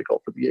decision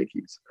difficult for the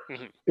Yankees.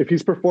 Mm-hmm. If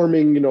he's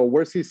performing,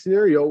 worst case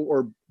scenario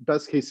or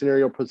best case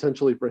scenario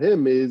potentially for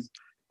him is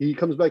he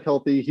comes back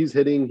healthy, he's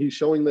hitting, he's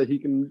showing that he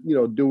can,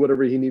 do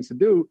whatever he needs to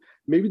do.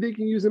 Maybe they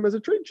can use him as a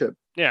trade chip.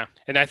 Yeah,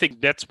 and I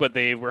think that's what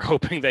they were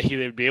hoping that he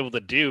would be able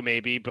to do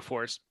maybe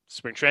before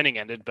spring training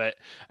ended, but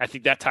I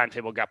think that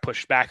timetable got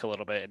pushed back a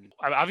little bit. And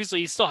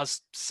obviously he still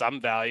has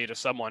some value to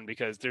someone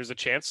because there's a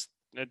chance,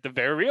 the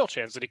very real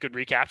chance, that he could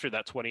recapture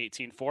that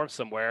 2018 form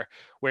somewhere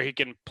where he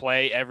can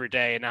play every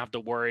day and not have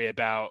to worry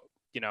about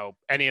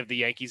any of the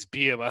Yankees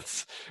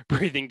behemoths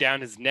breathing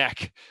down his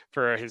neck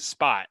for his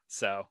spot.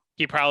 So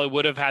he probably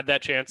would have had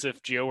that chance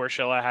if Gio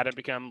Urshela hadn't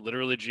become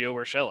literally Gio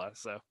Urshela.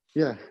 So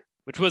yeah,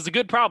 which was a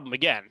good problem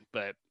again,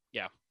 but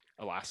yeah,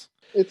 alas.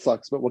 It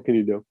sucks, but what can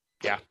you do?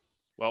 Yeah.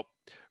 Well,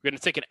 we're going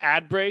to take an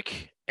ad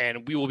break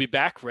and we will be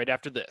back right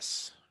after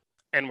this.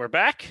 And we're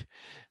back.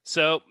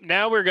 So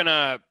now we're going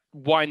to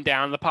wind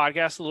down the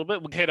podcast a little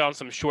bit. We'll hit on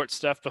some short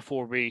stuff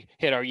before we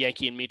hit our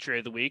Yankee and Mitre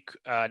of the week.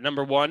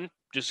 Number one,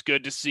 just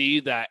good to see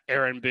that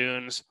Aaron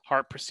Boone's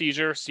heart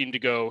procedure seemed to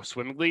go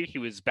swimmingly. He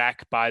was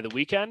back by the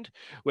weekend,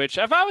 which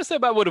if I was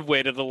him, I would have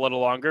waited a little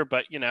longer,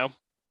 but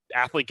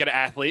athlete get an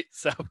athlete.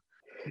 So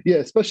yeah,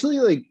 especially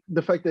like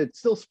the fact that it's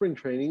still spring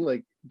training.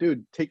 Like,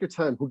 dude, take your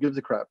time. Who gives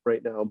a crap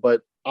right now?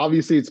 But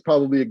obviously it's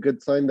probably a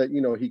good sign that,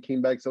 he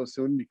came back so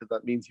soon because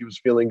that means he was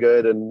feeling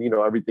good and,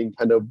 everything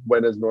kind of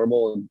went as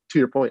normal. And to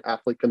your point,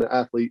 athlete kind of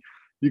athlete,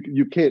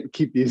 you can't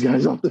keep these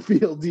guys off the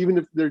field, even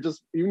if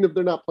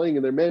they're not playing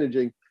and they're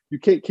managing. You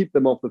can't keep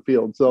them off the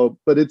field. So,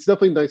 but it's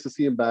definitely nice to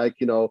see him back,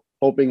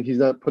 hoping he's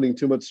not putting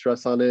too much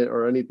stress on it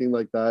or anything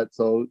like that.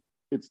 So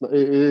it's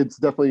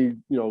definitely,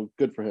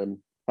 good for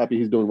him. Happy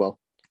he's doing well.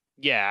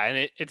 Yeah.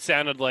 And it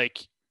sounded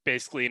like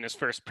basically in his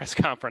first press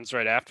conference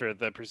right after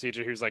the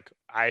procedure, he was like,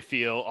 I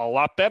feel a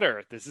lot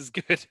better. This is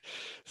good.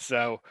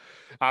 So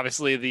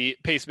obviously the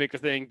pacemaker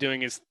thing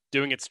doing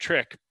its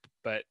trick,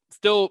 but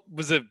still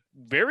was a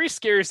very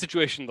scary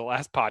situation the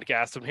last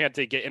podcast when we had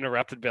to get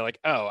interrupted and be like,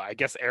 oh, I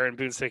guess Aaron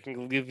Boone's taking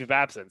a leave of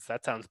absence.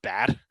 That sounds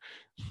bad.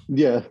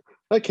 Yeah,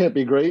 that can't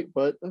be great,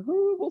 but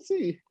we'll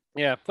see.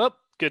 Yeah, well,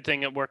 good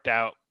thing it worked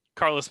out.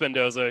 Carlos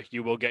Mendoza,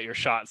 you will get your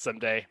shot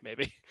someday,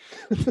 maybe.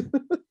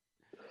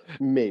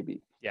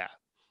 Maybe. Yeah.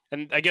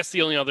 And I guess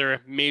the only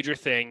other major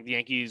thing, the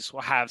Yankees will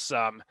have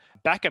some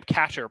backup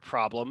catcher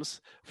problems.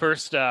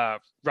 First,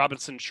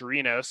 Robinson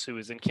Chirinos, who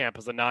is in camp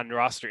as a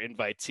non-roster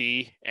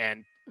invitee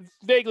and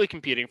vaguely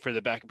competing for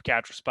the backup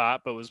catcher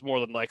spot, but was more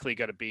than likely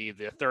going to be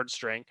the third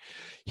string.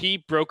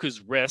 He broke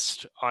his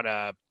wrist on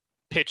a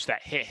pitch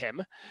that hit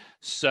him.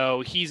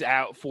 So he's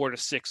out 4 to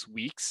 6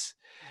 weeks.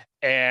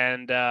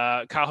 And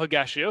Kyle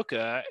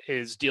Higashioka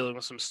is dealing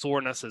with some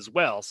soreness as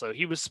well. So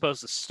he was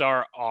supposed to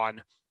start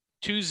on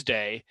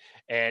Tuesday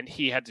and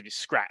he had to be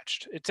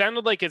scratched. It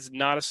sounded like it's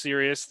not a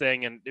serious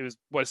thing, and it was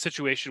a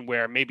situation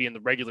where maybe in the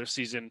regular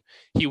season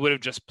he would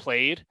have just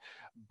played,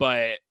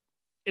 but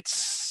it's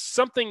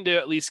something to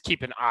at least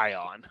keep an eye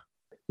on.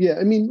 Yeah,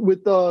 I mean,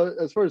 with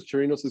as far as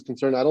Chirinos is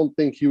concerned, I don't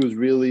think he was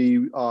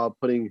really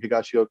putting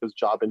Higashioka's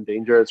job in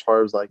danger as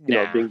far as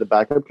being the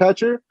backup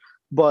catcher.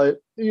 But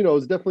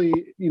it's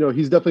definitely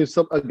he's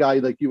definitely a guy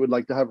like you would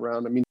like to have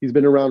around. I mean, he's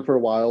been around for a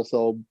while,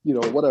 so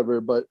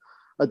whatever. But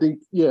I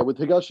think with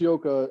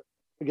Higashioka,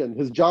 again,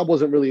 his job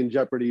wasn't really in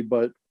jeopardy,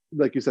 but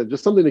like you said,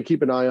 just something to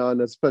keep an eye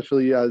on,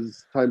 especially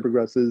as time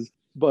progresses.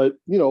 But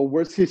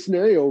worst case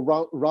scenario,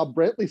 Rob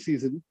Brantley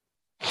season,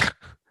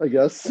 I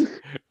guess.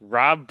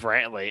 Rob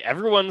Brantley,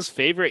 everyone's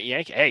favorite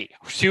Yankee. Hey,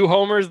 2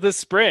 homers this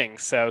spring.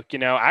 So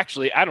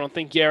actually, I don't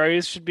think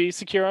Yari's should be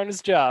secure on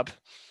his job.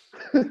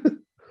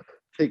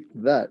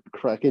 Take that,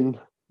 Kraken.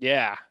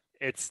 Yeah,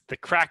 it's the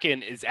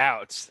Kraken is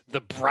out.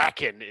 The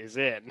Bracken is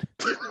in.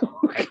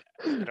 I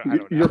don't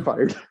know. You're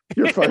fired.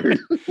 You're fired.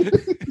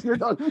 You're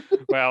done.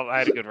 Well, I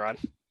had a good run.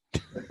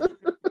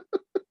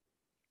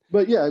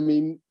 But yeah, I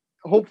mean,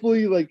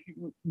 hopefully, like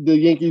the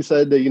Yankees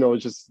said that,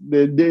 it's just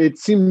it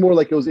seemed more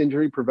like it was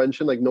injury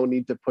prevention, like no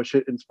need to push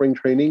it in spring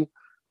training.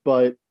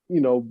 But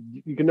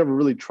you can never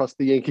really trust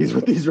the Yankees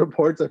with these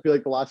reports. I feel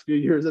like the last few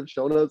years have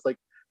shown us, like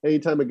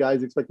anytime a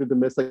guy's expected to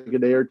miss like a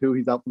day or two,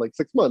 he's out for like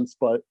 6 months.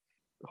 But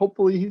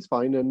hopefully he's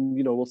fine, and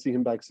we'll see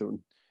him back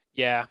soon.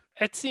 Yeah,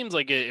 it seems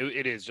like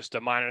it is just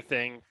a minor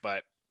thing,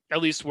 but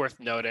at least worth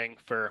noting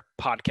for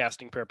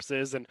podcasting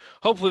purposes. And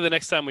hopefully the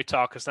next time we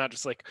talk, it's not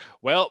just like,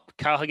 well,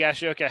 Kyle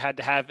Higashioka had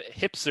to have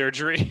hip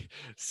surgery.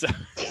 So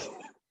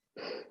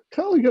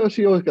Kyle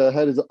Higashioka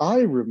had his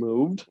eye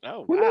removed.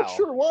 Oh, We're wow. not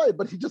sure why,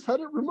 but he just had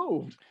it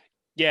removed.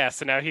 Yeah,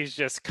 so now he's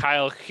just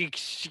Kyle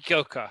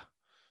Higashioka.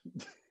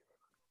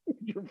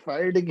 You're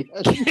fired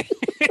again.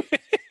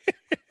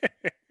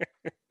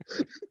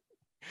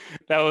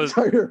 That was.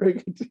 Sorry to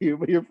break it to you,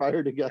 but you're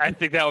fired again. I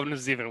think that one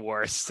was even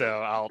worse.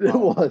 So It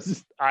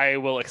was. I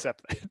will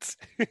accept that.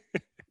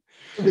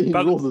 I mean,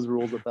 rules is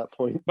rules at that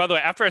point. By the way,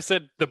 after I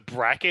said the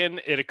Bracken,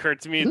 it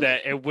occurred to me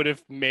that it would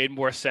have made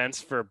more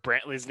sense for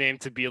Brantley's name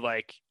to be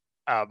like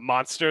a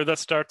monster that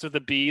starts with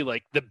a B,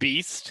 like the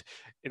Beast.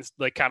 It's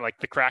like kind of like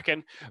the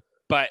Kraken.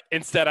 But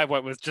instead, I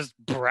went with just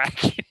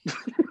Bracken.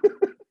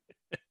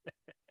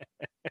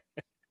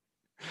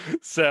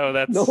 So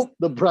that's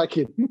the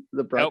Bracken.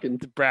 The Bracken.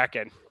 The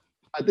Bracken.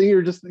 I think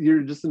you're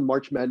just in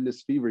March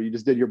Madness fever. You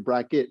just did your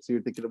bracket, so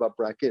you're thinking about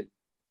bracket.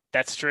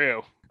 That's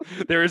true.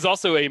 There is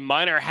also a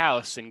minor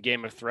house in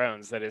Game of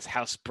Thrones that is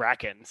House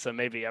Bracken. So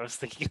maybe I was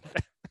thinking of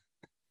that.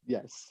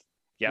 Yes.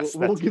 Yes.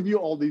 We'll give you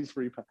all these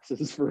free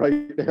passes for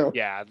right now.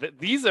 Yeah.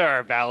 These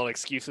are valid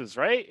excuses,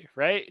 right?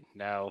 Right?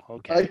 No.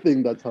 Okay. I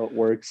think that's how it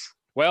works.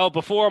 Well,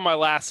 before my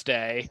last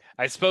day,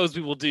 I suppose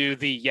we will do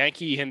the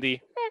Yankee and the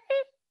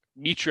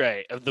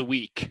Mitre of the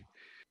week.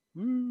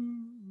 Woo!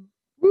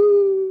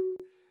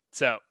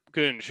 So,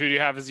 Gunj, who do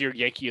you have as your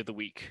Yankee of the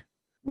week?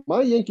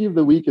 My Yankee of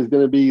the week is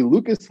going to be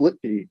Lucas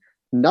Litke.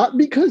 Not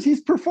because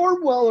he's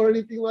performed well or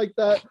anything like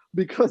that,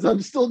 because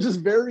I'm still just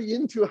very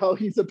into how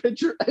he's a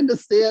pitcher and a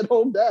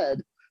stay-at-home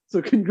dad.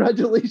 So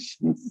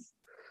congratulations,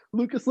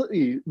 Lucas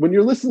Litke. When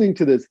you're listening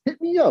to this,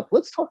 hit me up.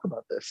 Let's talk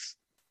about this.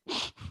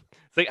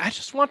 It's like, I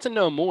just want to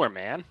know more,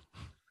 man.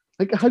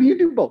 Like, how do you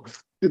do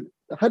both?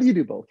 How do you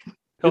do both?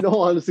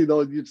 Honestly,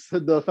 though, you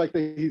said the fact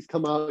that he's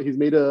come out, he's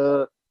made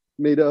some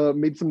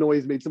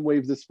noise, made some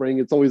waves this spring.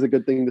 It's always a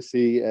good thing to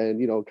see,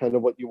 and kind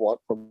of what you want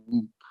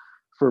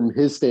from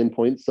his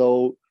standpoint.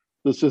 So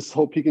let's just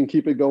hope he can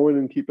keep it going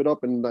and keep it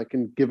up, and I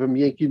can give him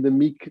Yankee of the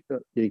Meek.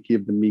 Yankee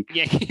of the Meek.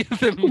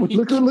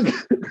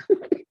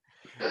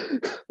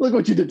 Look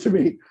what you did to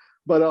me.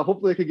 But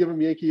hopefully I could give him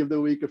Yankee of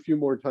the Week a few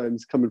more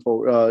times coming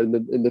forward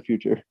in the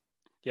future.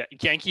 Yeah,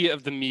 Yankee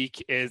of the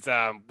Meek is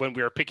when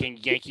we were picking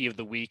Yankee of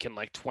the Week in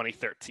like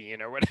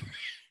 2013 or whatever.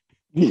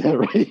 Yeah,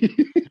 right.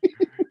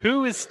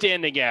 Who is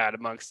standing out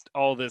amongst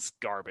all this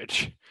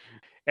garbage?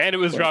 And it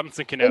was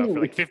Robinson Cano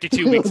for like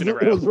 52 weeks in a row.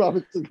 It was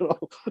Robinson Cano.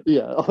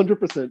 Yeah,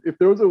 100%. If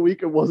there was a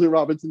week it wasn't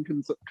Robinson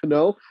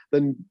Cano,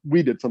 then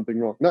we did something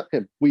wrong. Not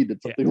him. We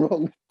did something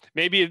wrong.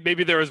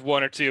 Maybe there was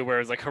one or two where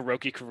it was like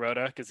Hiroki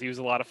Kuroda because he was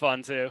a lot of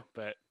fun too.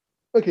 But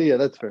okay, yeah,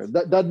 that's fair.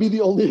 That'd be the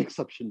only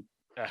exception.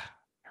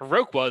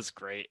 Hiroki was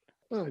great.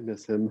 Oh, I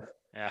miss him.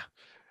 Yeah.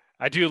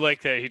 I do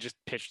like that he just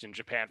pitched in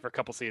Japan for a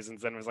couple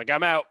seasons and was like,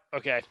 I'm out.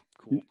 Okay,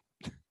 cool.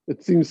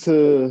 It seems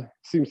to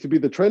be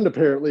the trend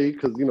apparently,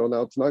 because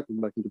now it's not going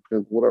back in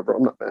Japan. Whatever,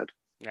 I'm not mad.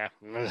 Yeah.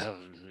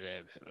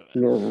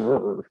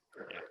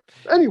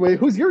 Anyway,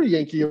 who's your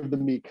Yankee of the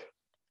Meek?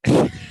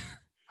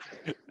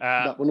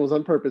 That one was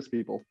on purpose,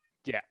 people.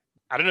 Yeah.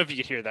 I don't know if you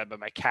could hear that, but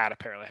my cat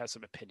apparently has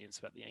some opinions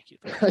about the Yankee.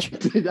 I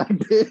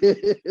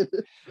did.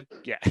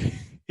 Yeah.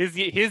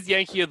 His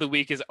Yankee of the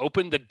week is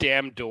open the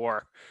damn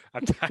door.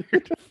 I'm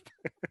tired.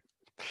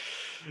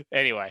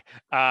 Anyway,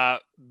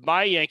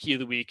 my Yankee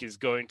of the week is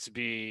going to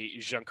be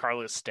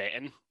Giancarlo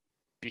Stanton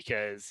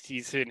because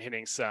he's been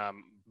hitting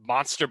some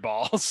monster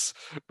balls,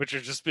 which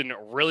have just been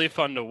really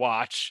fun to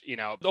watch.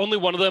 Only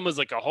one of them was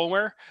like a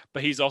homer,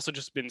 but he's also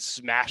just been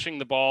smashing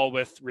the ball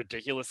with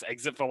ridiculous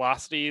exit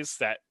velocities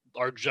that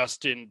are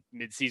just in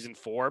midseason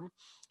form.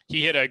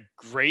 He hit a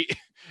great,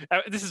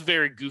 this is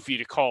very goofy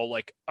to call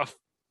like a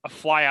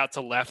fly out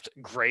to left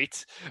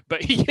great,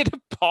 but he hit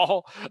a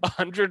ball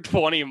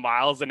 120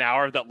 miles an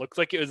hour that looked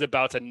like it was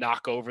about to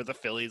knock over the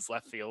Phillies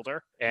left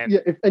fielder. And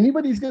yeah, if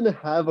anybody's going to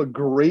have a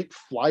great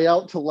fly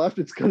out to left,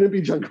 it's going to be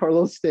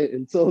Giancarlo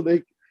Stanton. So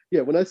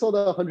when I saw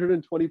that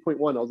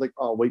 120.1, I was like,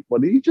 oh wait,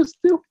 what did he just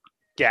do?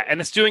 Yeah, and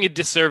it's doing a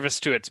disservice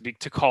to it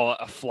to call it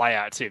a fly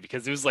out too,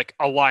 because it was like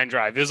a line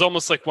drive. It was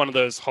almost like one of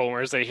those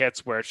homers that he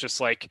hits where it's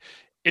just like,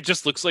 it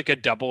just looks like a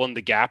double in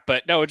the gap,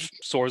 but no, it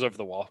just soars over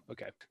the wall.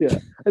 Okay. Yeah.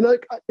 And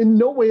like, in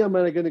no way am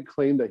I going to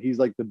claim that he's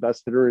like the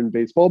best hitter in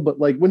baseball, but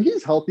like when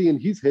he's healthy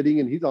and he's hitting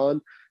and he's on,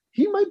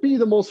 he might be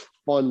the most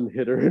fun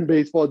hitter in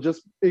baseball,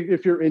 just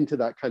if you're into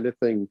that kind of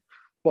thing.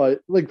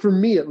 But like for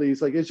me at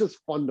least, like it's just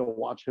fun to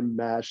watch him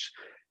mash.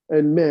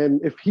 And man,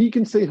 if he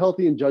can stay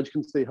healthy and Judge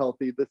can stay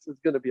healthy, this is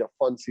going to be a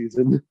fun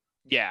season.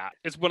 Yeah,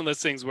 it's one of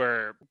those things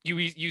where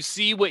you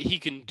see what he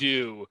can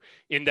do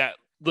in that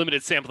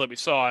limited sample that we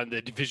saw in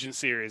the division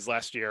series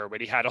last year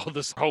when he had all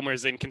those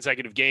homers in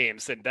consecutive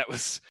games, and that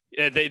was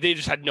they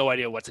just had no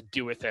idea what to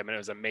do with him, and it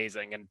was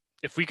amazing. And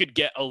if we could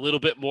get a little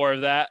bit more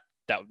of that,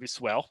 that would be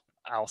swell.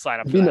 I'll sign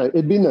up for that.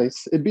 It'd be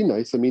nice. It'd be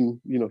nice. I mean,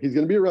 he's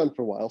going to be around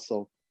for a while,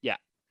 so yeah,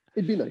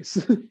 it'd be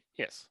nice.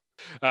 Yes.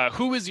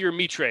 Who is your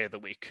Mitre of the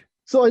week?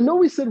 So I know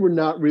we said we're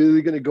not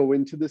really going to go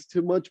into this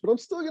too much, but I'm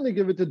still going to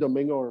give it to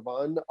Domingo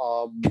Urban.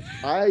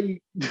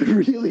 I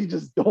really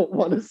just don't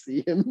want to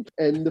see him.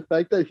 And the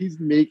fact that he's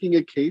making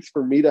a case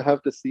for me to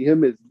have to see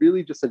him is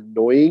really just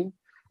annoying.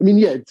 I mean,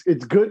 yeah,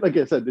 it's good. Like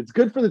I said, it's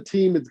good for the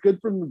team. It's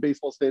good from the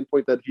baseball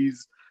standpoint that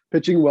he's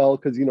pitching well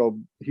because,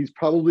 he's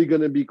probably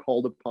going to be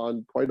called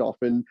upon quite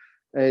often.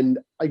 And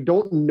I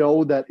don't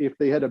know that if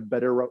they had a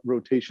better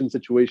rotation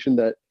situation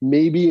that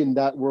maybe in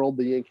that world,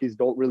 the Yankees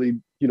don't really,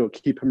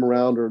 keep him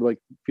around or like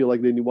feel like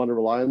they want to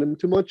rely on him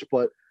too much,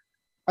 but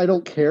I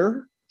don't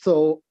care.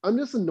 So I'm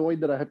just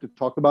annoyed that I have to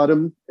talk about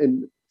him.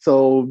 And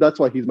so that's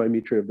why he's my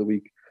Mitre of the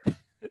week.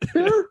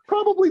 Fair?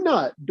 Probably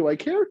not. Do I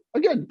care?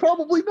 Again,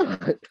 probably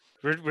not.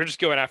 We're just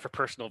going after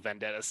personal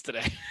vendettas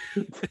today.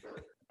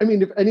 I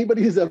mean, if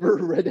anybody has ever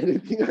read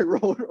anything I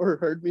wrote or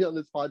heard me on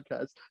this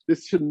podcast,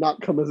 this should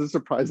not come as a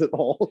surprise at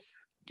all.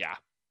 Yeah.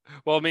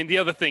 Well, I mean, the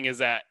other thing is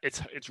that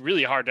it's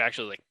really hard to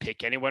actually like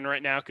pick anyone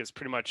right now because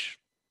pretty much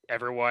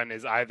everyone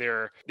is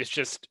either it's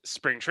just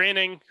spring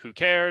training, who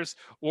cares,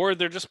 or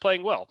they're just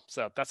playing well.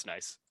 So that's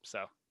nice.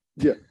 So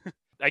yeah.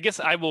 I guess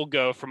I will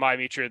go for my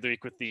Mitre of the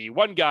week with the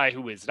one guy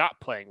who is not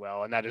playing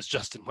well, and that is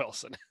Justin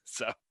Wilson.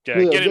 So get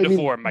into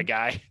form, my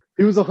guy.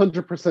 He was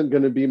 100%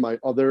 going to be my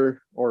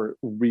other or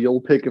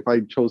real pick if I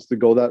chose to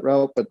go that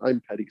route, but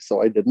I'm petty,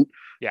 so I didn't.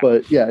 Yeah.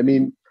 But yeah, I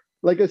mean,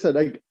 like I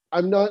said,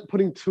 I'm not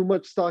putting too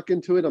much stock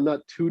into it. I'm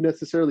not too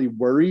necessarily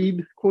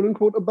worried, quote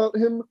unquote, about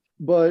him.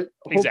 But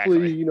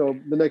hopefully,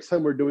 the next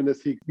time we're doing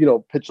this, he,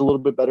 pitch a little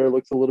bit better,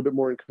 looks a little bit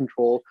more in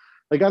control.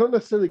 Like, I don't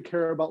necessarily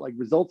care about like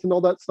results and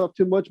all that stuff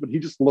too much, but he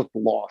just looked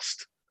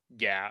lost.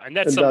 Yeah, and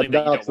that's something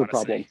that you don't want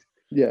to see.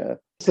 Yeah.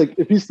 It's like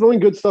if he's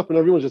throwing good stuff and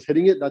everyone's just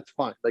hitting it, that's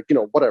fine. Like,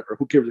 whatever.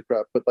 Who gives a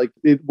crap? But like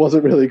it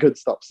wasn't really good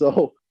stuff.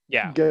 So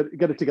yeah. Get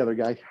it together,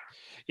 guy.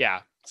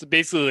 Yeah. So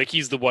basically like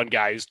he's the one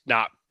guy who's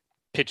not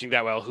pitching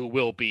that well who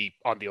will be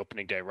on the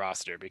opening day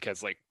roster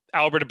because like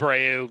Albert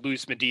Abreu,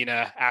 Luis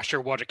Medina,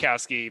 Asher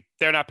Wojciechowski,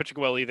 they're not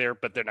pitching well either,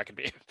 but they're not going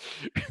to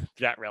be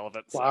that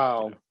relevant. So,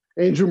 wow.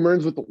 Andrew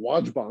Mearns with the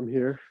Woj bomb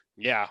here.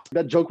 Yeah.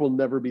 That joke will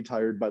never be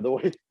tired, by the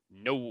way.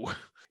 No.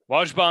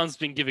 Woj bomb's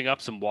been giving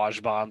up some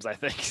Woj bombs, I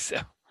think.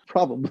 So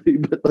probably,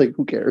 but like,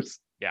 who cares?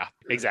 Yeah,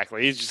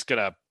 exactly. He's just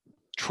gonna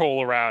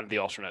troll around the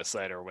alternate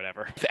site or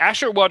whatever. If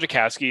Asher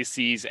Wojciechowski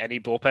sees any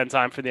bullpen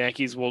time for the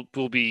Yankees,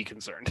 we'll be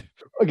concerned.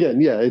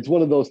 Again, yeah, it's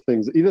one of those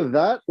things. Either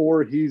that,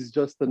 or he's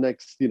just the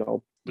next.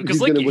 Lucas he's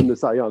going to win the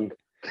Cy Young.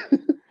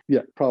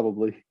 Yeah,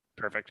 probably.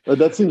 Perfect.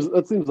 That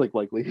seems like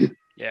likely.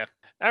 Yeah.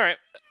 All right.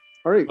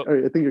 All right.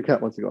 I think your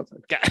cat wants to go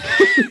outside.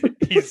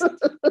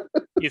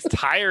 He's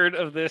tired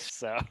of this,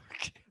 so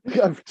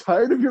I'm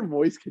tired of your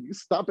voice. Can you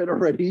stop it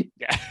already?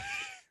 Yeah.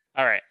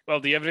 All right. Well,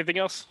 do you have anything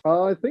else?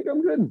 I think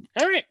I'm good.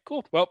 All right,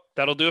 cool. Well,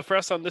 that'll do it for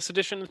us on this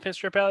edition of the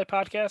Pinstripe Alley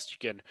podcast. You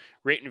can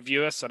rate and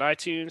review us on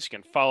iTunes. You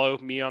can follow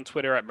me on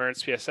Twitter at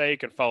MearnsPSA. You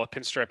can follow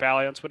Pinstripe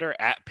Alley on Twitter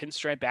at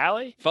Pinstripe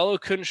Alley. Follow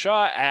Kunj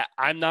Shaw at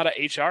I'm Not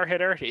a HR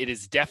Hitter. It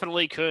is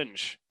definitely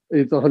Kunj.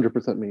 It's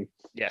 100% me.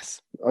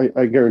 Yes.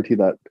 I guarantee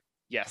that.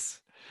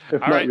 Yes.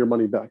 If all not, right. your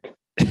money back.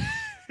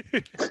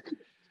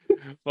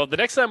 Well, the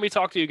next time we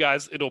talk to you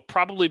guys, it'll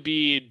probably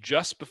be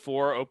just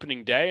before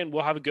opening day, and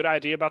we'll have a good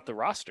idea about the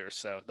roster.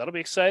 So that'll be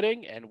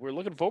exciting, and we're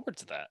looking forward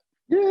to that.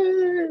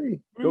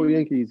 Yay! Go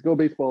Yankees. Go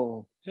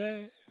baseball.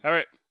 Yay. All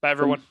right. Bye,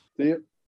 everyone. See you.